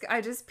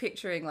 I just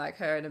picturing like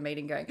her in a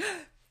meeting going,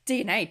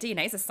 DNA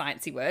is a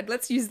sciencey word.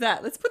 Let's use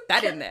that. Let's put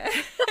that in there.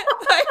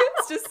 Like,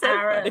 it's just so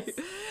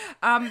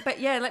funny. But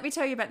yeah, let me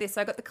tell you about this.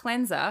 So I got the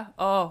cleanser.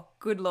 Oh,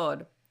 good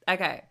lord.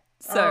 Okay.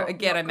 So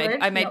again,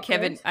 I made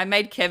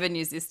Kevin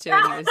use this too,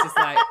 and he was just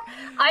like,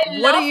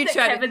 "What are you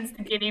trying?" Kevin's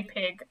the guinea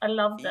pig. I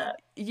love that.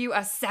 You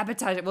are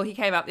sabotaging. Well, he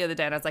came up the other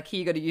day, and I was like,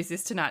 "Here, you got to use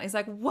this tonight." He's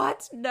like,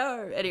 "What?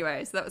 No."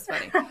 Anyway, so that was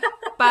funny.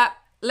 But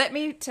let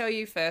me tell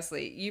you,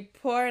 firstly, you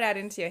pour it out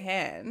into your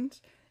hand,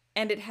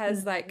 and it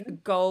has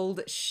like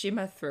gold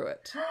shimmer through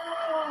it.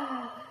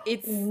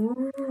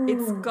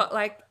 It's got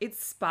like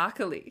it's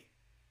sparkly.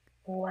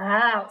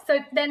 Wow. So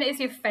then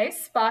is your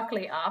face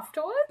sparkly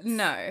afterwards?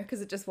 No,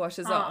 because it just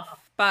washes off.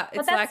 But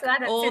it's like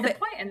all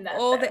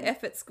the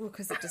efforts,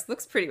 because it just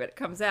looks pretty when it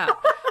comes out.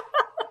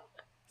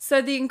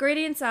 So the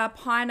ingredients are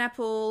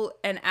pineapple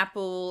and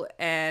apple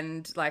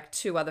and like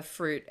 2 other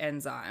fruit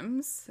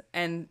enzymes,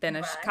 and then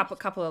a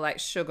couple of like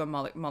sugar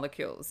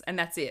molecules, and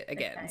that's it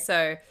again. Okay.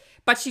 So,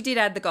 but she did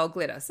add the gold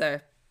glitter. So,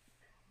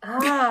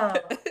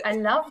 I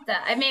love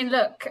that. I mean,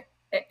 look.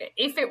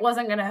 If it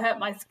wasn't going to hurt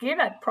my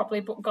skin, I'd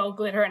probably put gold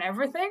glitter in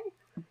everything.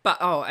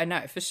 But I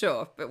know for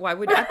sure. But why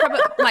would I? Probably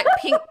like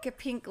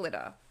pink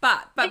glitter.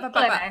 But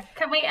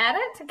can we add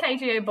it to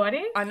KGO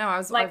Body? I know.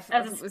 As a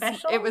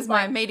special. It was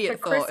my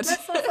immediate thought.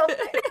 Christmas or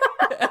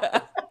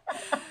something.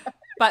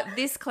 But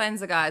this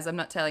cleanser, guys, I'm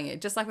not telling you.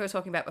 Just like we were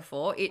talking about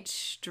before, it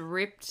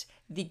stripped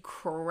the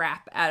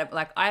crap out of,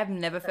 like, I have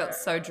never felt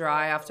so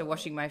dry after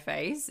washing my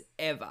face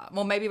ever.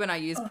 Well, maybe when I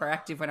used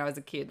Proactive when I was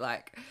a kid,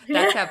 like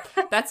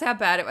that's how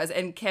bad it was.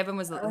 And Kevin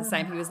was the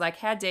same. He was like,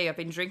 "How dare you? I've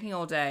been drinking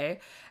all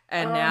day,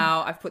 and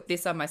now I've put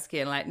this on my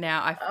skin. Like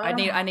now I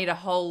need a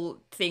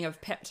whole thing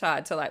of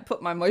peptide to like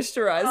put my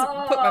moisture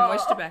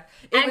back."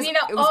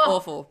 It was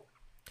awful.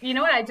 You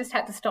know what? I just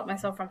had to stop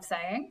myself from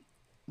saying.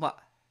 What?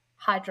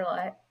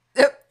 Hydrolite.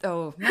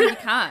 Oh no, you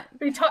can't.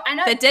 I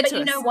know, they're dead but to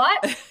you us. know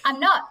what? I'm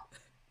not.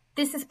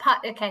 This is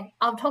okay,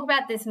 I'll talk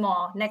about this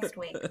more next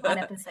week on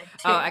episode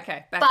 2. Oh,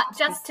 okay. But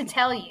just to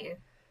tell you,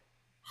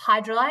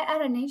 Hydrolite, I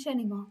don't need you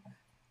anymore.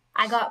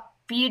 I got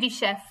Beauty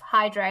Chef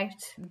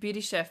Hydrate.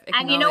 Beauty Chef.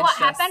 And you know what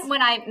happened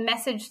when I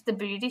messaged the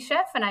Beauty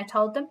Chef and I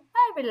told them,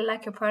 "I really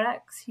like your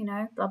products,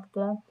 blah, blah,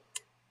 blah."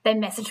 They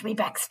messaged me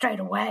back straight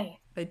away.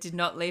 They did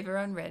not leave her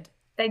unread.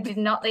 They did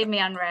not leave me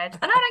unread.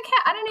 And I don't care.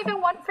 I don't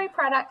even want free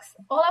products.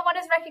 All I want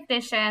is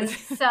recognition.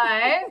 So,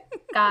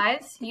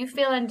 guys, you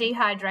feeling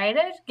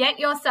dehydrated? Get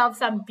yourself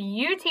some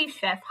Beauty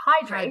Chef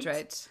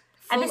Hydrate.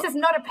 And this is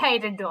not a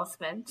paid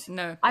endorsement.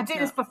 No, I do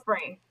this for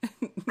free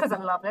because I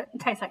love it.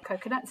 It tastes like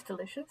coconut. It's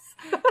delicious.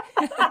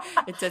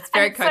 It's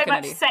very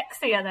coconutty. So much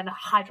sexier than a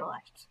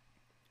Hydrolite.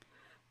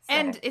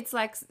 And it's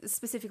like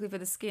specifically for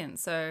the skin,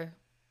 so...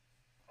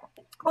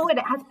 Oh, and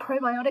it has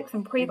probiotics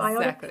and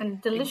prebiotics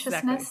and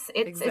deliciousness.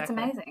 It's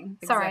amazing.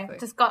 Sorry,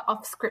 just got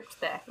off script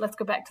there. Let's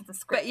go back to the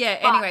script. But yeah,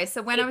 anyway,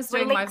 so when I was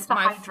doing my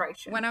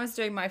hydration. When I was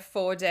doing my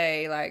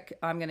 4-day, like,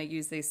 I'm going to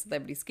use these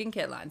celebrity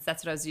skincare lines,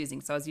 that's what I was using.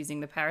 So I was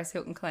using the Paris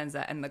Hilton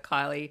cleanser and the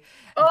Kylie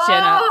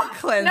Jenner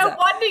cleanser. No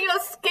wonder your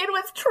skin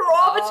was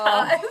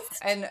traumatized.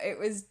 And it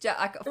was just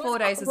like 4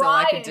 days is all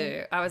I could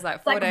do. I was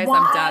like, 4 days,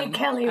 I'm done.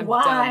 Kelly, I'm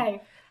why? done.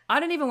 I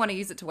don't even want to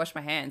use it to wash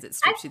my hands. It I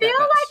strips you feel that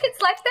much. like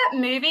it's like that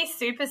movie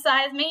Super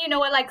Size Me, you know,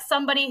 where like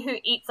somebody who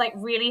eats like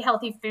really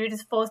healthy food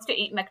is forced to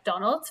eat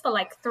McDonald's for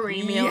like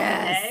 3 meals a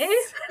day.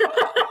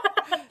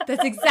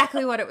 That's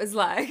exactly what it was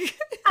like.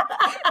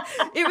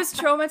 It was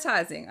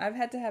traumatizing. I've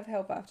had to have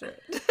help after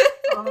it.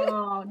 Oh,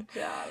 darling.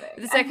 It's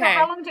And so okay.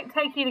 how long did it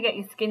take you to get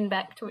your skin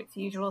back to its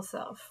usual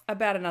self?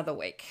 About another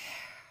week.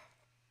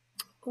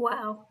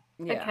 Wow.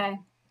 Yeah. Okay.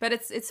 But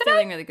it's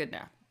feeling really good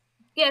now.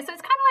 Yeah, so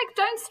it's kind of like,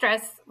 don't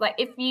stress. Like,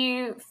 if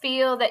you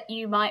feel that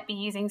you might be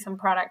using some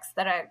products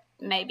that are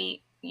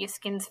maybe your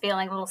skin's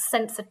feeling a little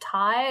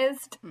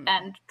sensitized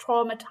and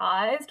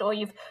traumatized, or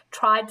you've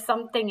tried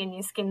something and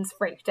your skin's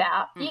freaked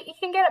out, you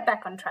can get it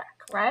back on track,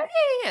 right?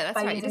 Yeah, that's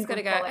By right. You using just got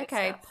to good go, quality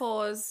okay, stuff.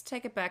 pause,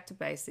 take it back to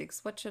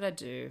basics. What should I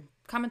do?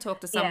 Come and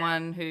talk to Yeah.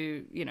 someone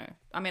who, you know,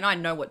 I mean, I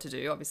know what to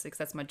do, obviously, because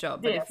that's my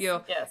job. But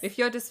Yes, yes. if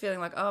you're just feeling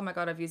like, oh my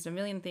God, I've used a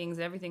million things,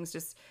 everything's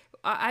just,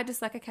 I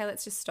just like, okay,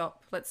 let's just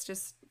stop. Let's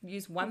just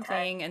use one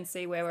thing and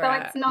see where we're So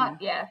at. it's not,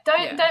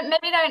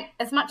 don't,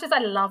 as much as I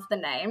love the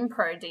name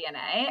Pro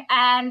DNA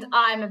and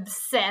I'm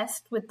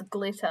obsessed with the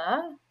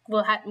glitter,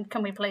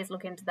 can we please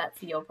look into that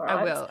for your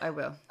products? I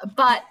will.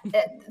 But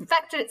the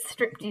fact that it's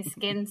stripped your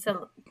skin,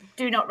 so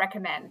do not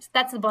recommend.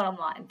 That's the bottom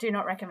line. Do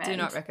not recommend. Do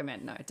not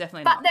recommend. No,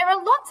 definitely But not. there are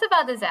lots of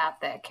others out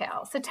there,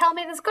 Kel. So tell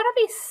me, there's got to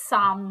be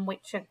some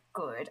which are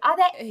good. Are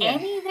there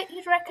any that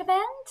you'd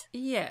recommend?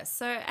 Yeah,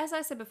 so as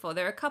I said before,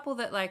 there are a couple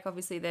that, like,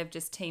 obviously they've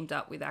just teamed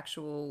up with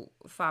actual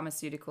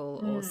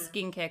pharmaceutical or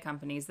skincare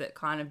companies that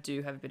kind of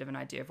do have a bit of an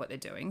idea of what they're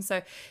doing.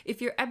 So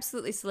if you're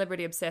absolutely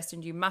celebrity obsessed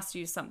and you must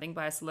use something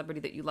by a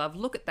celebrity that you love,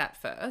 look at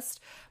that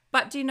first.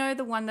 But do you know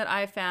the one that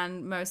I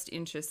found most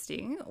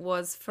interesting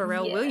was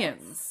Pharrell Yes.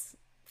 Williams?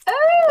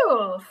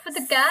 Oh, for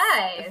the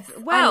guys.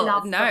 Well, I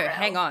love no, Pharrell.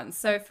 hang on.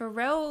 So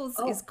Pharrell's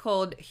is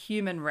called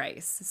Human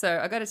Race. So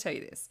I got to tell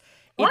you this.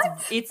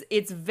 What?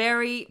 It's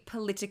very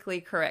politically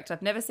correct.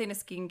 I've never seen a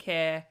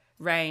skincare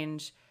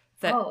range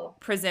that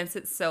presents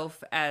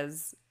itself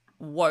as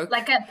woke.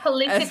 Like a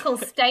political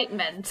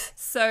statement.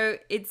 So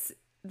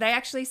they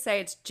actually say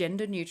it's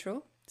gender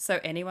neutral, so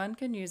anyone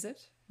can use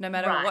it, no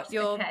matter Right, what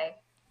your okay.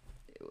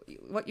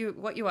 what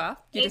you are.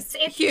 You're It's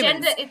just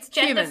humans.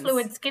 gender Humans.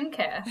 fluid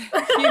skincare.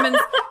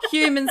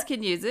 humans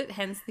can use it,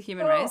 hence the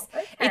human race.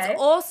 okay. It's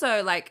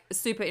also like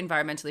super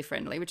environmentally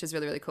friendly, which is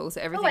really, really cool.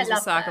 So everything's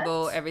love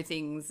recyclable, that.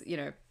 everything's, you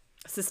know,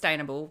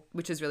 sustainable,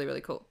 which is really,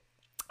 really cool.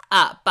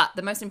 But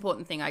the most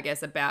important thing, I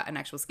guess, about an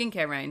actual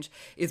skincare range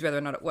is whether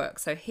or not it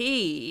works. So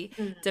he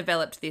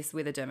developed this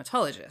with a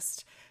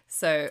dermatologist.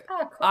 So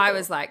cool. I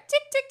was like,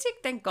 tick, tick, tick,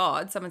 thank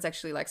God someone's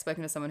actually like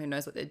spoken to someone who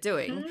knows what they're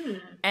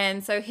doing.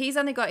 And so he's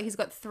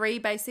got 3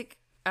 basic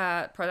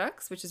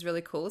products, which is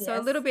really cool. So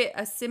a little bit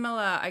a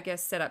similar, I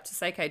guess, setup to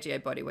say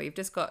KGA Body, where you've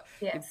just got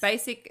your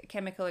basic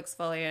chemical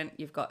exfoliant,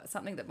 you've got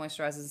something that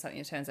moisturizes and something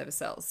that turns over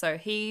cells. So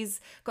he's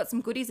got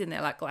some goodies in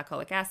there like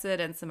glycolic acid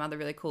and some other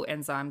really cool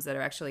enzymes that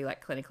are actually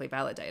like clinically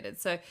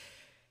validated. So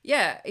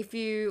yeah, if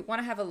you want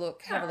to have a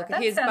look at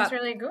his. That sounds but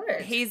really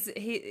good.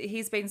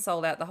 He's been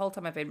sold out the whole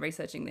time I've been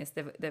researching this.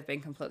 They've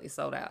been completely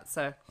sold out.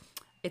 So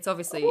it's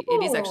obviously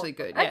it is actually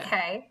good. Yeah.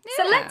 Okay,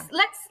 so Yeah.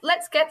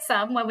 let's get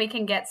some when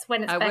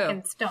it's I back will.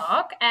 in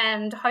stock,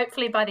 and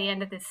hopefully by the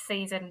end of this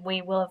season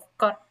we will have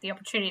got the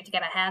opportunity to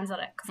get our hands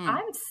on it because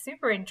I'm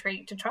super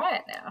intrigued to try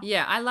it now.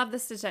 Yeah, I love the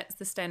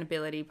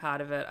sustainability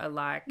part of it. I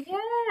like. Yeah,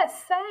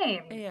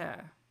 same. Yeah.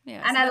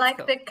 Yeah. And so I that's like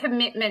cool. the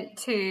commitment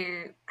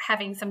to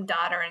having some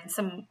data and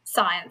some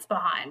science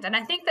behind. And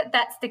I think that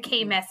that's the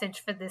key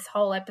message for this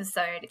whole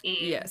episode is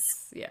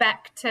Yes, yeah.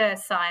 back to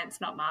science,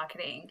 not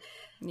marketing.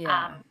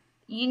 Yeah.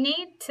 You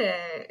need to,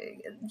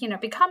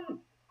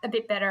 become a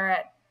bit better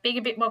at being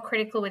a bit more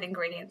critical with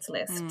ingredients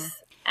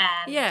lists.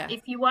 And Yeah.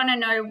 if you want to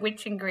know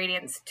which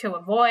ingredients to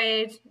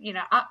avoid,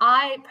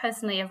 I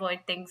personally avoid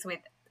things with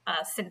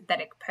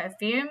synthetic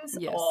perfumes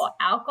Yes. or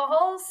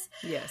alcohols.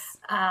 Yes.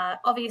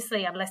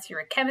 Obviously, unless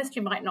you're a chemist,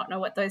 you might not know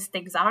what those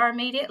things are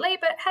immediately.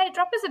 But hey,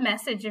 drop us a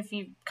message if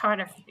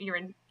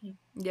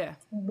Yeah.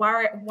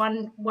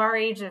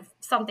 worried of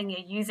something you're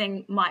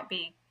using might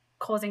be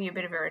causing you a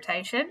bit of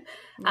irritation.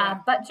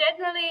 But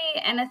generally,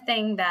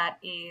 anything that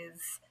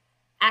is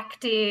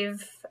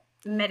active,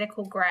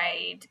 medical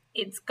grade,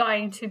 it's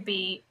going to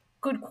be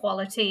good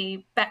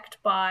quality, backed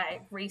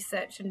by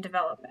research and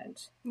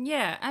development.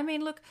 Yeah. I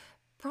mean, look,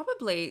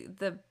 probably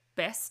the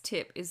best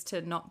tip is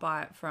to not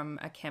buy it from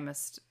a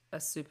chemist, a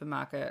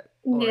supermarket,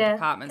 or a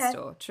department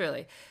store.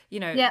 Truly,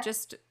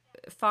 just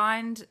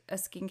find a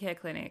skincare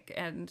clinic,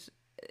 and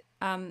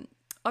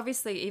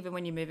obviously, even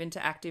when you move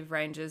into active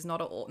ranges,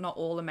 not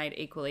all are made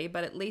equally,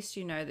 but at least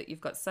you know that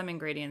you've got some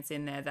ingredients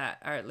in there that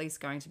are at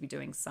least going to be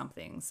doing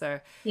something.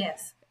 So,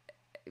 Yes.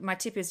 my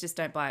tip is just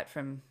don't buy it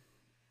from.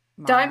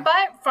 Don't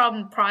buy it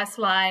from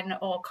Priceline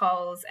or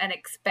Coles and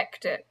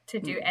expect it to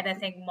do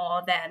anything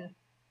more than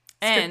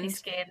strip your And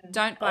skin.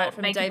 don't buy or it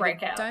from make you David.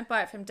 break out. Don't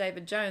buy it from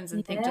David Jones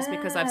and think just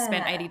because I've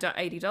spent Yeah.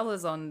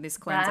 $80 on this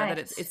cleanser that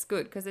Right. it's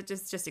good, because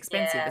it's just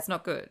expensive. Yeah. It's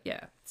not good.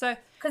 Yeah. So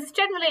Because it's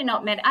generally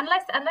not meant,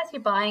 unless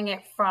you're buying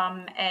it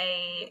from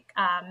a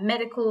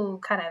medical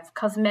kind of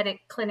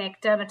cosmetic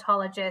clinic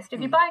dermatologist. If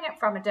you're buying it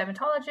from a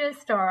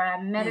dermatologist or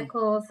a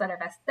medical sort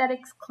of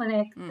aesthetics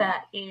clinic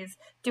that is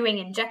doing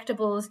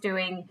injectables,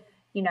 doing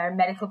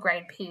medical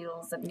grade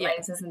peels and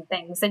lasers and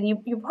things, then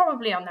you're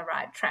probably on the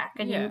right track,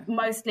 and you're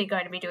mostly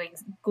going to be doing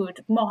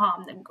more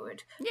harm than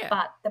good. Yeah.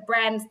 But the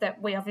brands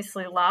that we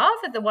obviously love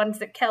are the ones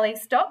that Kelly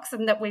stocks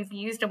and that we've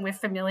used and we're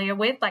familiar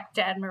with, like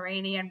Dan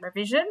Marini and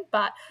Revision.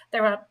 But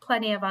there are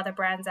plenty of other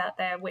brands out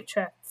there which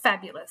are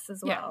fabulous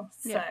as well.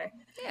 So,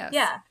 yes.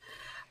 yeah.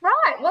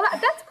 Right. Well,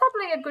 that's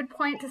probably a good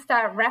point to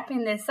start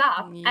wrapping this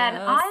up. Yes. And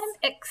I'm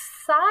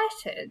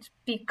excited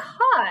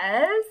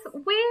because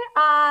we're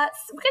going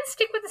to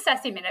stick with the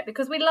Sassy Minute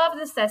because we love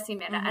the Sassy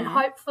Minute and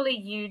hopefully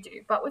you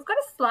do. But we've got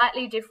a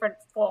slightly different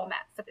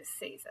format for this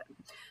season.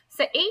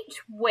 So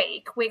each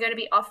week we're going to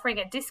be offering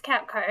a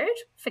discount code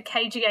for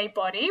KGA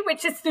Body,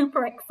 which is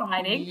super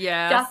exciting.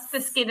 Yes. Just for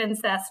Skin and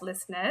Sass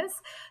listeners.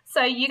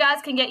 So you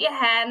guys can get your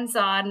hands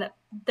on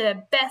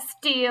the best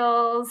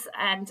deals.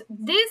 And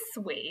this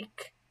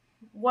week,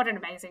 what an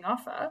amazing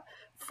offer.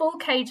 Full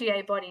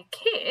KGA Body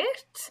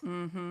kit.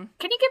 Mm-hmm.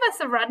 Can you give us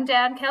a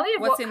rundown, Kelly,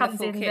 of What's what in the comes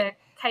full in kit?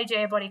 the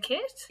KGA Body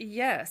kit?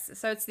 Yes.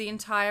 So it's the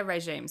entire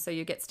regime. So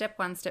you get step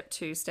 1, step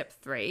 2, step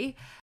 3.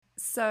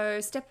 So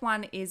step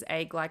 1 is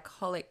a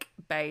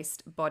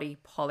glycolic-based body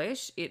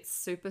polish. It's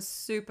super,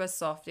 super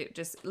soft. It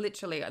just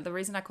literally, the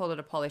reason I call it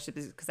a polish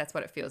is because that's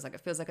what it feels like.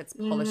 It feels like it's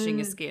polishing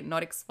your skin,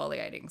 not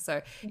exfoliating.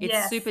 So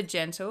it's super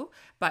gentle.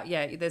 But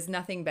yeah, there's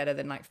nothing better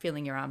than like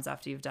feeling your arms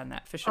after you've done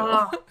that, for sure.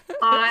 Oh,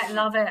 I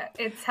love it.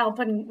 It's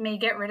helping me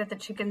get rid of the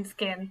chicken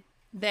skin.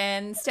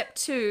 Then step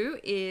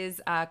 2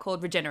 is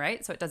called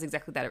Regenerate. So it does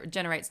exactly that. It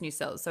regenerates new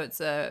cells. So it's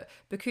a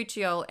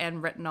bakuchiol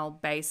and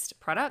retinol-based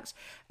product.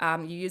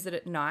 You use it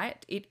at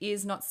night. It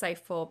is not safe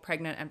for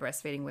pregnant and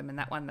breastfeeding women,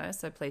 that one though.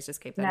 So please just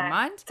keep that in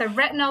mind. So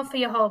retinol for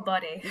your whole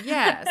body.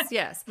 Yes,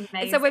 yes. And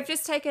Amazing. so we've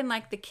just taken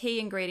like the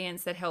key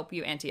ingredients that help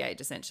you anti-age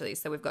essentially.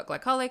 So we've got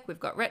glycolic, we've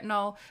got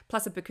retinol,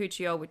 plus a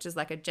bakuchiol, which is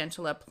like a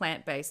gentler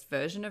plant-based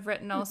version of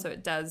retinol. So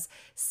it does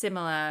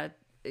similar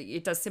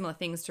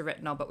things to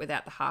retinol, but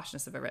without the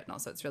harshness of a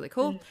retinol. So it's really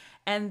cool.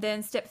 And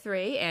then step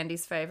 3,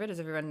 Andy's favorite, as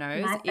everyone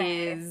knows,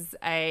 is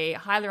a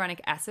hyaluronic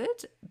acid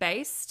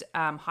based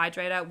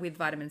hydrator with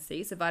vitamin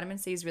C. So vitamin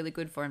C is really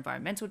good for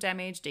environmental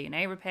damage,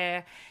 DNA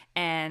repair,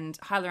 and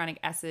hyaluronic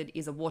acid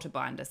is a water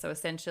binder. So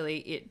essentially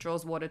it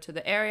draws water to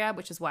the area,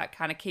 which is why it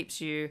kind of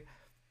keeps you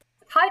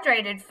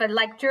hydrated for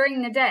like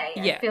during the day.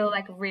 Yeah. I feel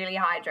like really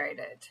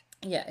hydrated.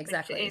 Yeah,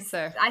 exactly.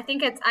 So I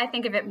think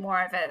of it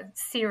more of a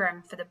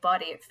serum for the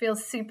body. It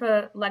feels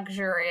super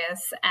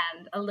luxurious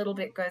and a little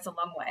bit goes a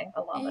long way. I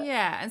love it.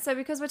 Yeah, and so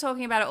because we're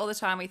talking about it all the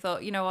time, we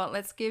thought, you know what,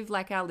 let's give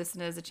like our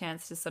listeners a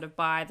chance to sort of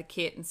buy the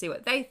kit and see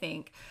what they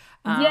think.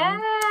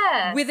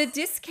 Yes. With a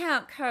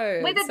discount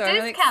code. With a So I'm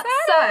really discount.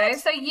 excited.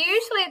 So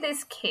usually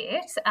this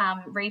kit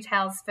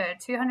retails for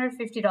 $250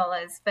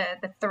 for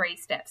the 3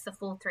 steps, the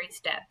full 3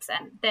 steps.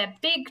 And they're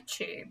big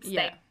tubes.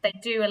 Yeah. They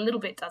do a little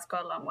bit, does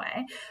go a long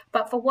way.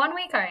 But for 1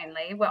 week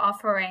only, we're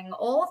offering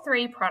all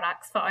 3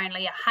 products for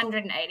only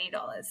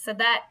 $180. So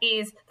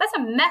that's a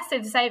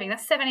massive saving.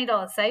 That's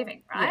 $70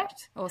 saving, right?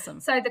 Yeah,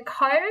 awesome. So the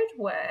code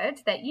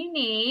word that you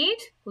need,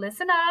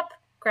 listen up,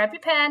 grab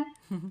your pen,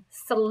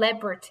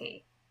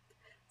 celebrity.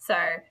 So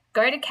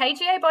go to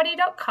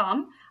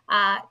kgabody.com,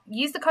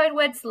 use the code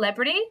word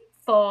celebrity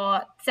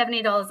for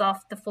 $70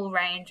 off the full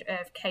range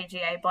of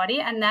KGA Body,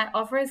 and that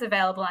offer is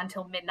available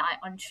until midnight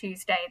on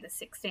Tuesday, the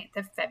 16th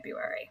of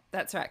February.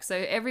 That's right. So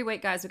every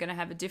week, guys, we're going to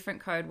have a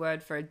different code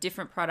word for a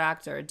different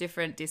product or a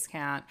different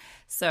discount.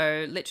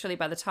 So literally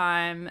by the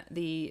time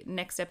the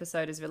next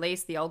episode is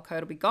released, the old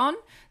code will be gone.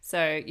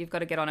 So you've got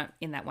to get on it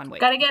in that 1 week.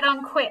 Got to get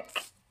on quick.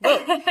 All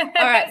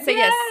right, so Yay!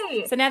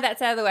 yes, so now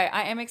that's out of the way,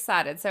 I am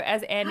excited. So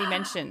as Andy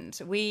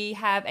mentioned, we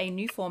have a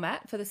new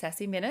format for the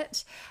Sassy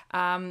Minute.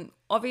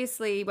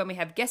 Obviously, when we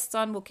have guests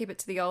on, we'll keep it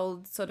to the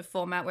old sort of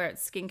format where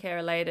it's skincare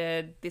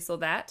related, this or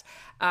that.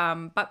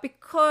 But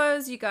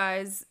because you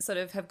guys sort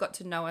of have got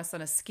to know us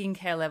on a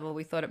skincare level,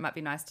 we thought it might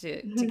be nice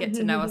to get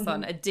to know us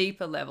on a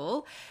deeper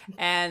level.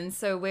 And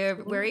so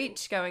we're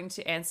each going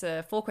to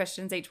answer 4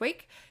 questions each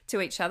week to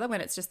each other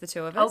when it's just the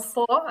 2 of us.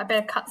 4? I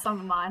better cut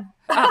some of mine.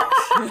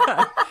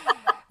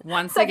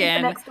 Once Save it for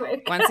again, next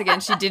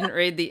week. she didn't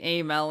read the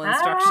email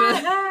instructions.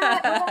 Keep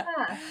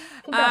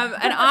going.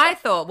 And I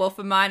thought, well,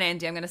 for mine,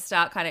 Andy, I'm going to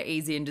start kind of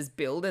easy and just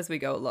build as we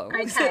go along.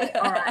 Okay,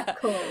 all right,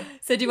 cool.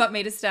 So do you want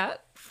me to start?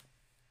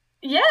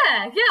 Yeah,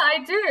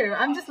 I do.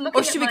 I'm just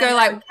looking Or should at we go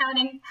mine, like-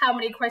 counting how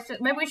many questions.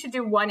 Maybe we should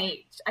do 1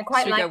 each. I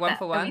quite Should we like go 1 that.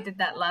 for that 1? we did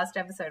that last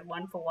episode,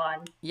 1 for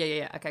 1.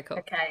 Yeah. Okay, cool.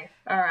 Okay,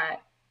 all right.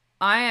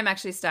 I am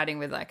actually starting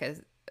with like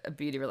a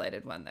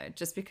beauty-related one, though,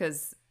 just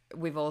because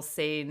we've all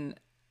seen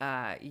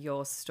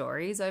your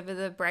stories over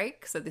the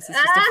break. So this is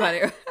just a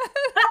funny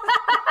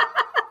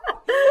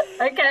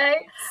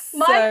Okay. So-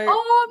 Mine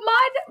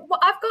Well,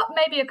 I've got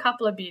maybe a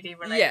couple of beauty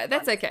related. Yeah,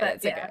 that's ones, okay.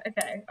 but That's okay.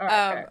 Okay. All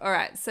right. All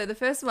right. So the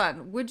first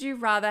one, would you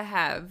rather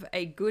have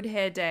a good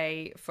hair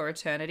day for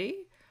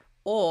eternity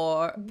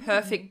or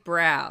perfect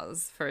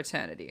brows for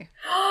eternity?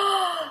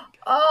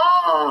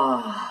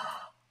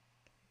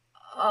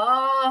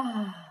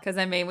 Because,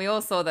 I mean, we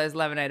all saw those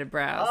laminated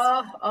brows.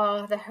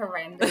 They're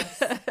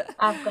horrendous.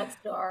 I've got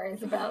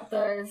stories about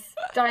those.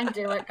 Don't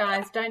do it,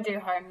 guys. Don't do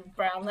home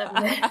brow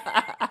laminated.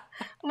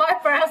 My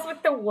brows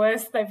look the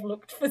worst they've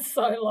looked for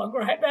so long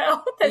right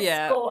now.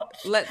 They're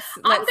scorched. Let's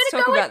I'm going to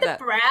talk go about with that.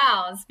 the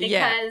brows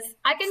because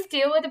I can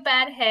deal with a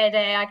bad hair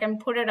day. I can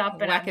put it up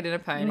Whack it in a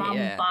pony, mum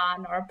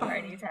bun or a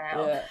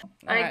ponytail.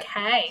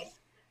 Okay.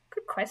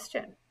 Good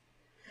question.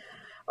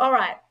 All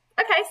right.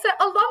 Okay, so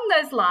along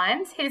those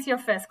lines, here's your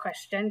first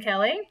question,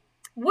 Kelly.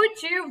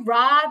 Would you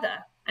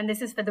rather, and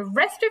this is for the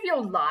rest of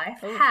your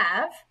life,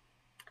 have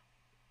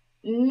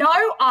no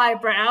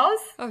eyebrows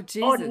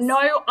or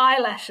no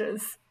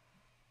eyelashes?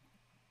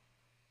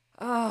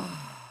 Oh,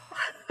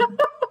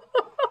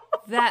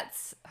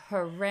 that's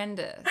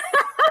horrendous.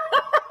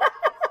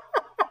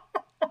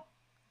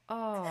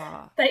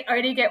 Oh. They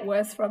only get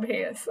worse from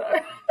here, so.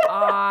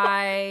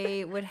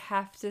 I would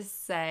have to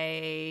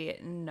say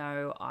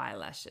no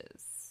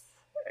eyelashes.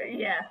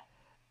 Yeah.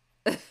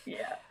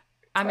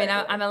 I mean,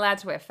 I'm allowed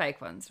to wear fake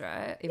ones,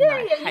 right? You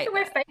can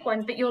wear fake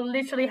ones, but you'll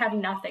literally have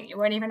nothing. You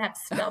won't even have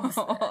stubs.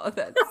 Oh,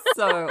 that's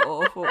so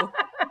awful.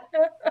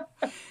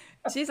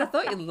 Jeez, I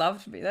thought you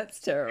loved me. That's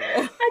terrible.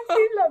 I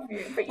do love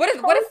you. But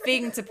what a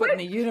thing to put in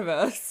the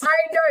universe. I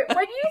know.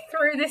 When you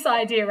threw this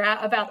idea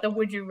out about the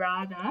would you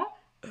rather,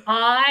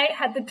 I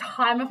had the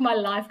time of my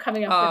life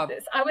coming up with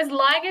this. I was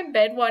lying in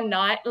bed one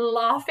night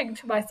laughing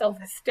to myself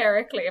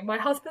hysterically, and my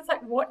husband's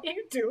like, "What are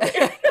you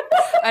doing?"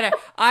 I know.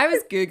 I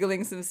was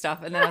Googling some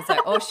stuff, and then I was like,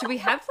 "Oh, should we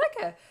have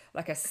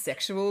like a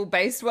sexual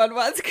based one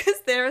once?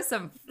 Because there are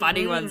some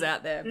funny ones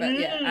out there." But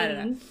yeah, I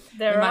don't know.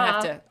 There we might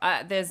have to.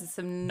 There's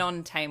some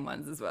non-tame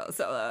ones as well.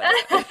 So. All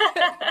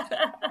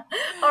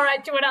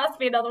right. Do you want to ask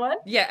me another one?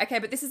 Yeah. Okay,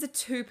 but this is a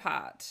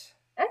 2-part.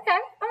 Okay.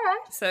 All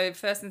right. So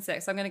first and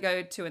second. So I'm going to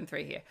go 2 and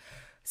 3 here.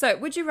 So,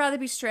 would you rather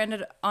be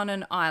stranded on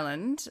an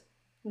island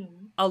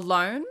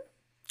alone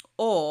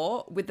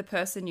or with the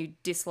person you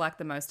dislike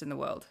the most in the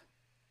world?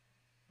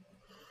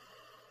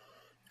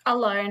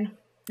 Alone.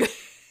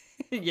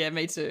 Yeah,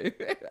 me too.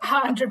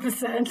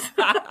 100%.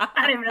 I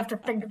don't even have to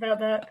think about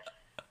that.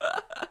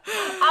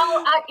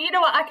 You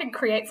know what? I can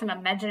create some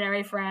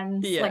imaginary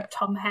friends like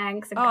Tom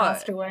Hanks and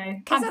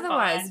Castaway. Because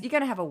otherwise, you're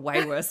going to have a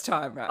way worse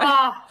time, right?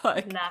 Nah.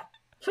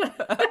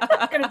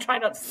 I'm going to try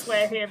not to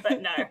swear here,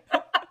 but no.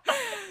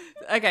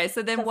 Okay,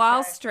 so then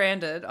while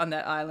stranded on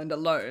that island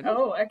alone.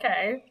 Oh,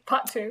 okay.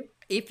 Part 2.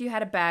 If you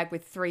had a bag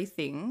with 3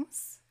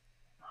 things,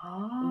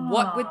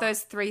 what would those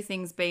 3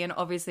 things be? And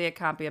obviously it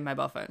can't be a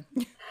mobile phone.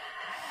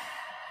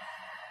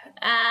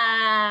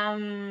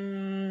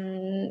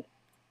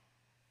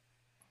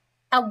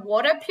 A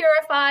water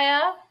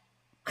purifier.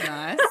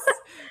 Nice.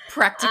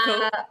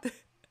 Practical.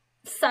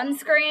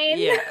 Sunscreen.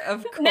 Yeah,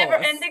 of course.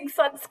 Never-ending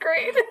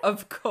sunscreen.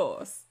 Of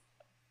course.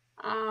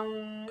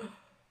 And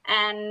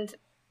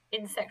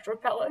insect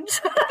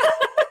repellent.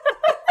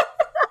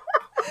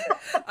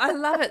 I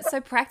love it. So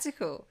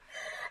practical.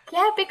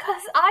 Yeah,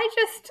 because I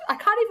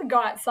can't even go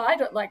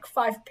outside at like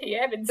 5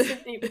 p.m. in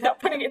Sydney without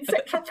putting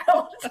insect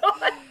repellent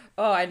on.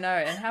 Oh, I know.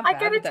 And how bad I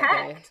get would that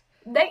attacked.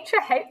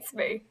 Nature hates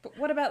me. But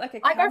what about like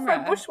a camera? I go for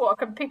a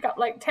bushwalk and pick up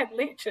like 10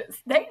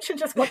 leeches. Nature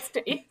just wants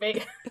to eat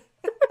me.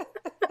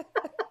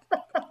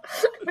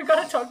 We've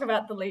got to talk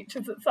about the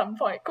leeches at some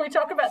point. Can we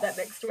talk about that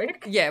next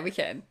week? Yeah, we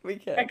can.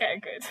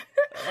 Okay, good.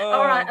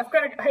 All right,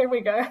 here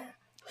we go.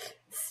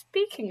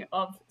 Speaking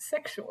of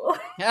sexual.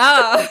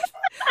 Oh,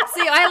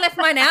 see, I left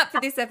mine out for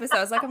this episode.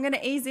 I was like, I'm going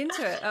to ease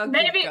into it. Oh,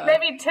 maybe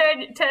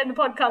turn the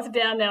podcast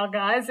down now,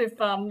 guys, if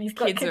you've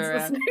got kids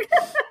listening.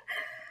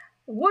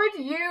 Would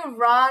you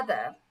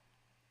rather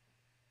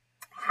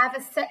have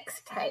a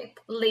sex tape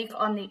leak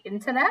on the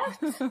internet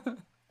for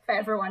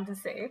everyone to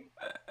see,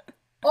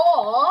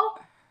 or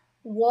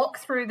walk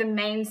through the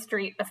main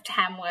street of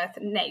Tamworth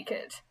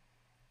naked?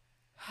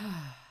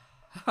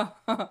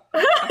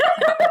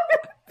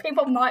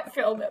 People might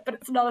film it, but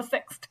it's not a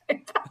sex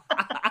tape.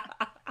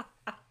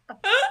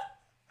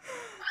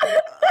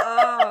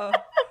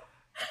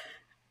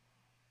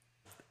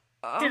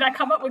 Did I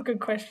come up with good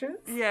questions?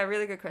 Yeah,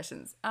 really good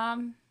questions.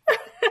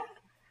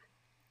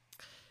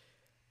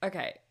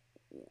 Okay.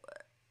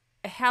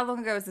 How long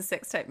ago was the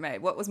sex tape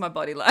made? What was my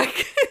body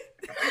like?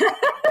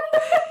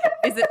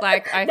 Is it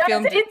like I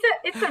filmed it?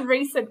 It's a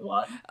recent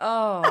one.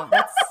 Oh,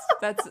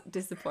 that's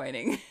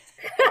disappointing.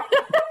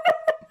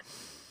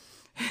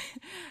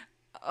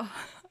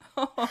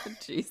 Oh,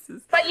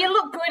 Jesus. But you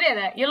look good in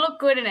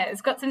it.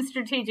 It's got some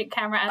strategic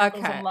camera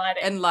angles and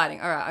lighting. And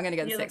lighting. All right, I'm going to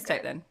go the sex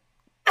tape then.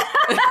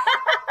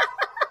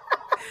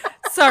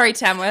 Sorry,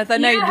 Tamworth. I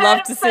know you'd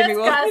love to see me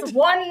walk. Guys,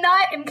 one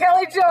night in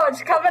Kelly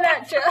George coming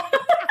at you.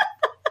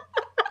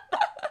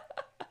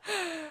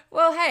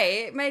 Well,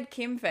 hey, it made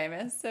Kim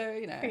famous, so,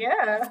 you know.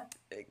 Yeah.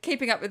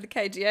 keeping up with the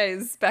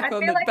KGAs back I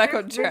on feel like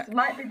on track. this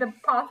might be the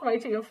pathway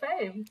to your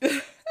fame.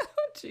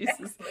 Oh,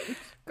 Jesus. Excellent.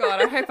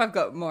 God, I hope I've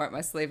got more up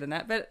my sleeve than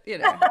that, but you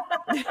know.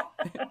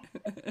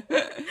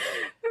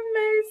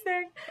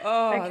 Amazing.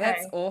 Oh, Okay.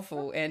 that's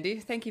awful, Andy.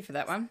 Thank you for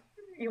that one.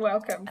 You're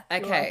welcome. You're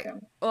Okay.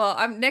 welcome.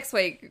 Well, next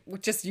week,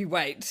 just you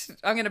wait.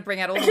 I'm going to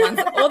bring out all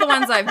the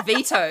ones I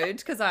vetoed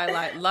because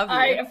I love you.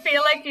 I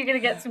feel like you're going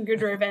to get some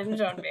good revenge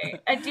on me.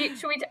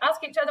 Should we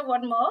ask each other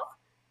one more?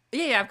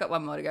 Yeah, I've got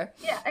one more to go.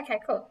 Yeah, okay,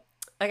 cool.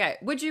 Okay,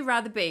 would you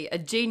rather be a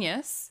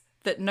genius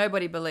that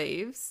nobody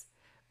believes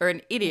or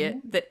an idiot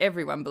that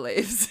everyone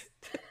believes?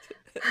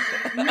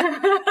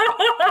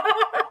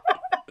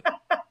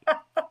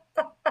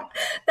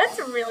 That's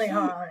really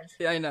hard.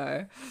 Yeah, I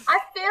know. I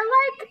feel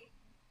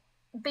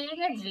like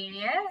being a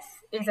genius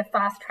is a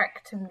fast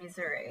track to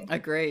misery.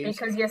 Agreed.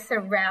 Because you're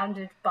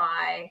surrounded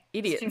by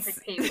Idiots.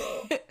 stupid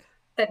people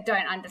that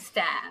don't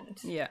understand.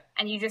 Yeah.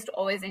 And you're just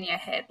always in your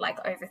head,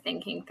 like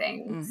overthinking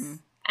things.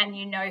 And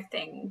you know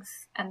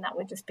things, and that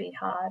would just be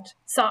hard.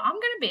 So I'm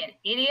going to be an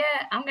idiot.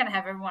 I'm going to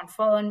have everyone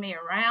following me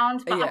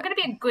around. But Yeah. I'm going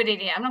to be a good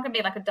idiot. I'm not going to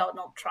be like a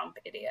Donald Trump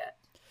idiot.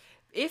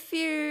 If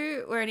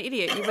you were an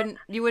idiot,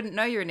 you wouldn't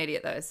know you're an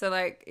idiot though. So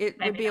like it would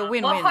Maybe be a not.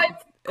 win-win.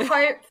 Well,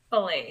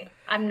 hopefully,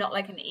 I'm not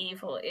like an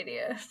evil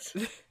idiot.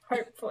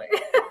 Hopefully.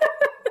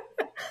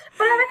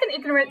 But I reckon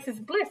ignorance is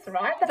bliss,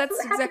 right?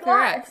 That's happy exactly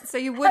life. right. So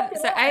you would. Happy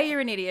So life. A, you're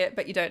an idiot,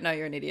 but you don't know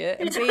you're an idiot,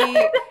 and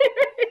B,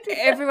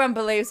 everyone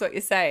believes what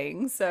you're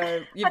saying.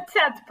 So you. That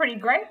sounds pretty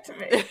great to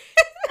me.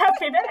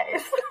 Happy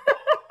days.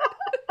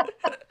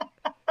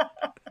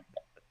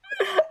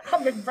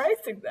 I'm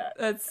embracing that.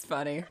 That's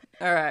funny.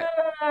 All right.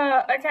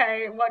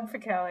 Okay, one for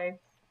Kelly.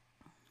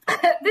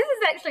 This is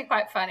actually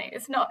quite funny.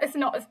 It's not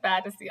as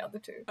bad as the other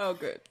two. Oh,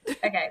 good.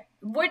 Okay.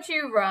 Would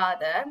you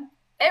rather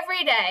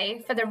every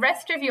day for the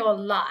rest of your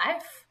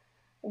life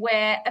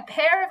wear a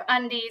pair of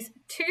undies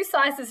 2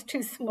 sizes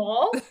too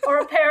small or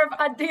a pair of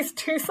undies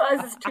 2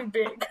 sizes too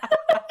big?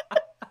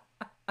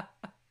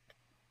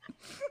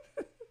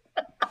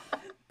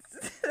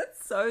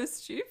 That's so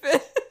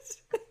stupid.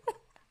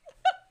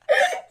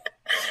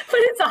 But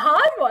it's a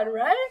hard one,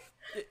 right?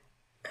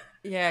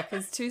 Yeah,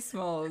 because too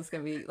small is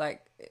going to be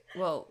like,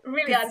 well,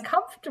 Really 'cause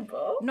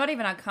uncomfortable. not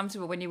even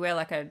uncomfortable when you wear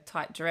like a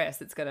tight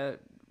dress. It's gonna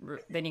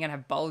then you're gonna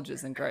have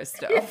bulges and gross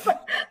stuff. Otherwise,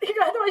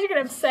 you're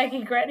gonna have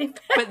saggy granny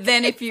pants. But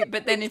then if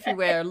you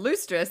wear a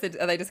loose dress, are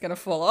they just gonna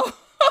fall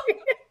off?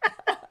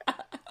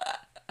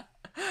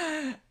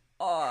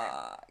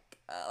 Oh,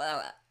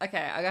 okay.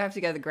 I'm gonna have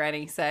to go the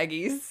granny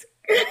saggies.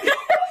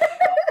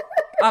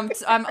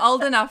 I'm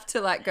old enough to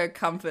like go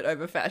comfort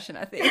over fashion,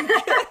 I think.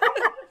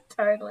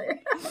 Totally.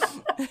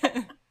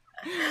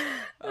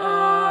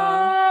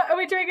 Are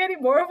we doing any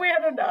more? Have we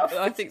had enough?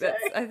 I think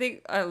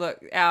today? look,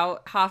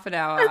 our half an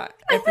hour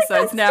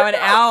episode's now an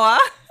hour.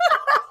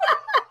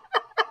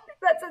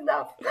 That's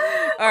enough.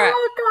 All right.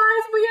 Oh,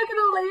 guys, we are going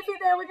to leave you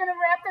there. We're going to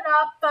wrap it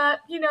up. But,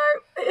 you know,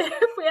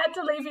 if we had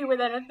to leave you with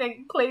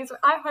anything, please,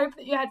 I hope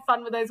that you had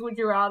fun with those Would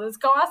You Rathers.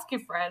 Go ask your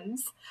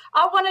friends.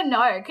 I want to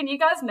know. Can you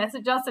guys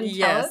message us and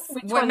tell us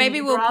which one maybe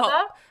you'd we'll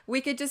rather?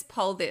 we could just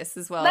poll this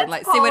as well Let's and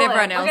like see poll what it.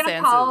 everyone else We're gonna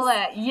answers. poll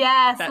it.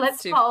 Yes, That's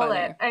let's too poll funny.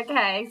 it.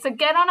 Okay, so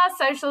get on our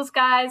socials,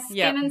 guys. Skin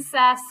Yep. and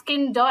Sass,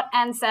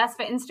 skin.andsass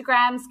for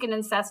Instagram, Skin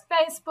and Sass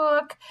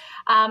Facebook.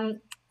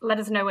 Let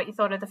us know what you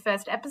thought of the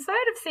first episode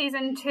of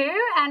season 2,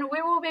 and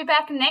we will be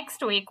back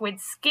next week with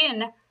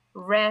Skin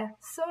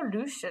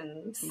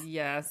Resolutions.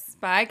 Yes.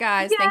 Bye,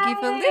 guys. Thank you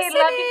for Yay,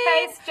 listening. Love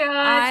your face, George.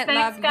 I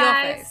Thanks, love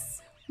guys.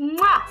 your face.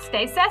 Mwah.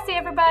 Stay sassy,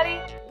 everybody.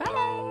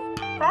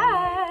 Bye.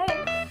 Bye.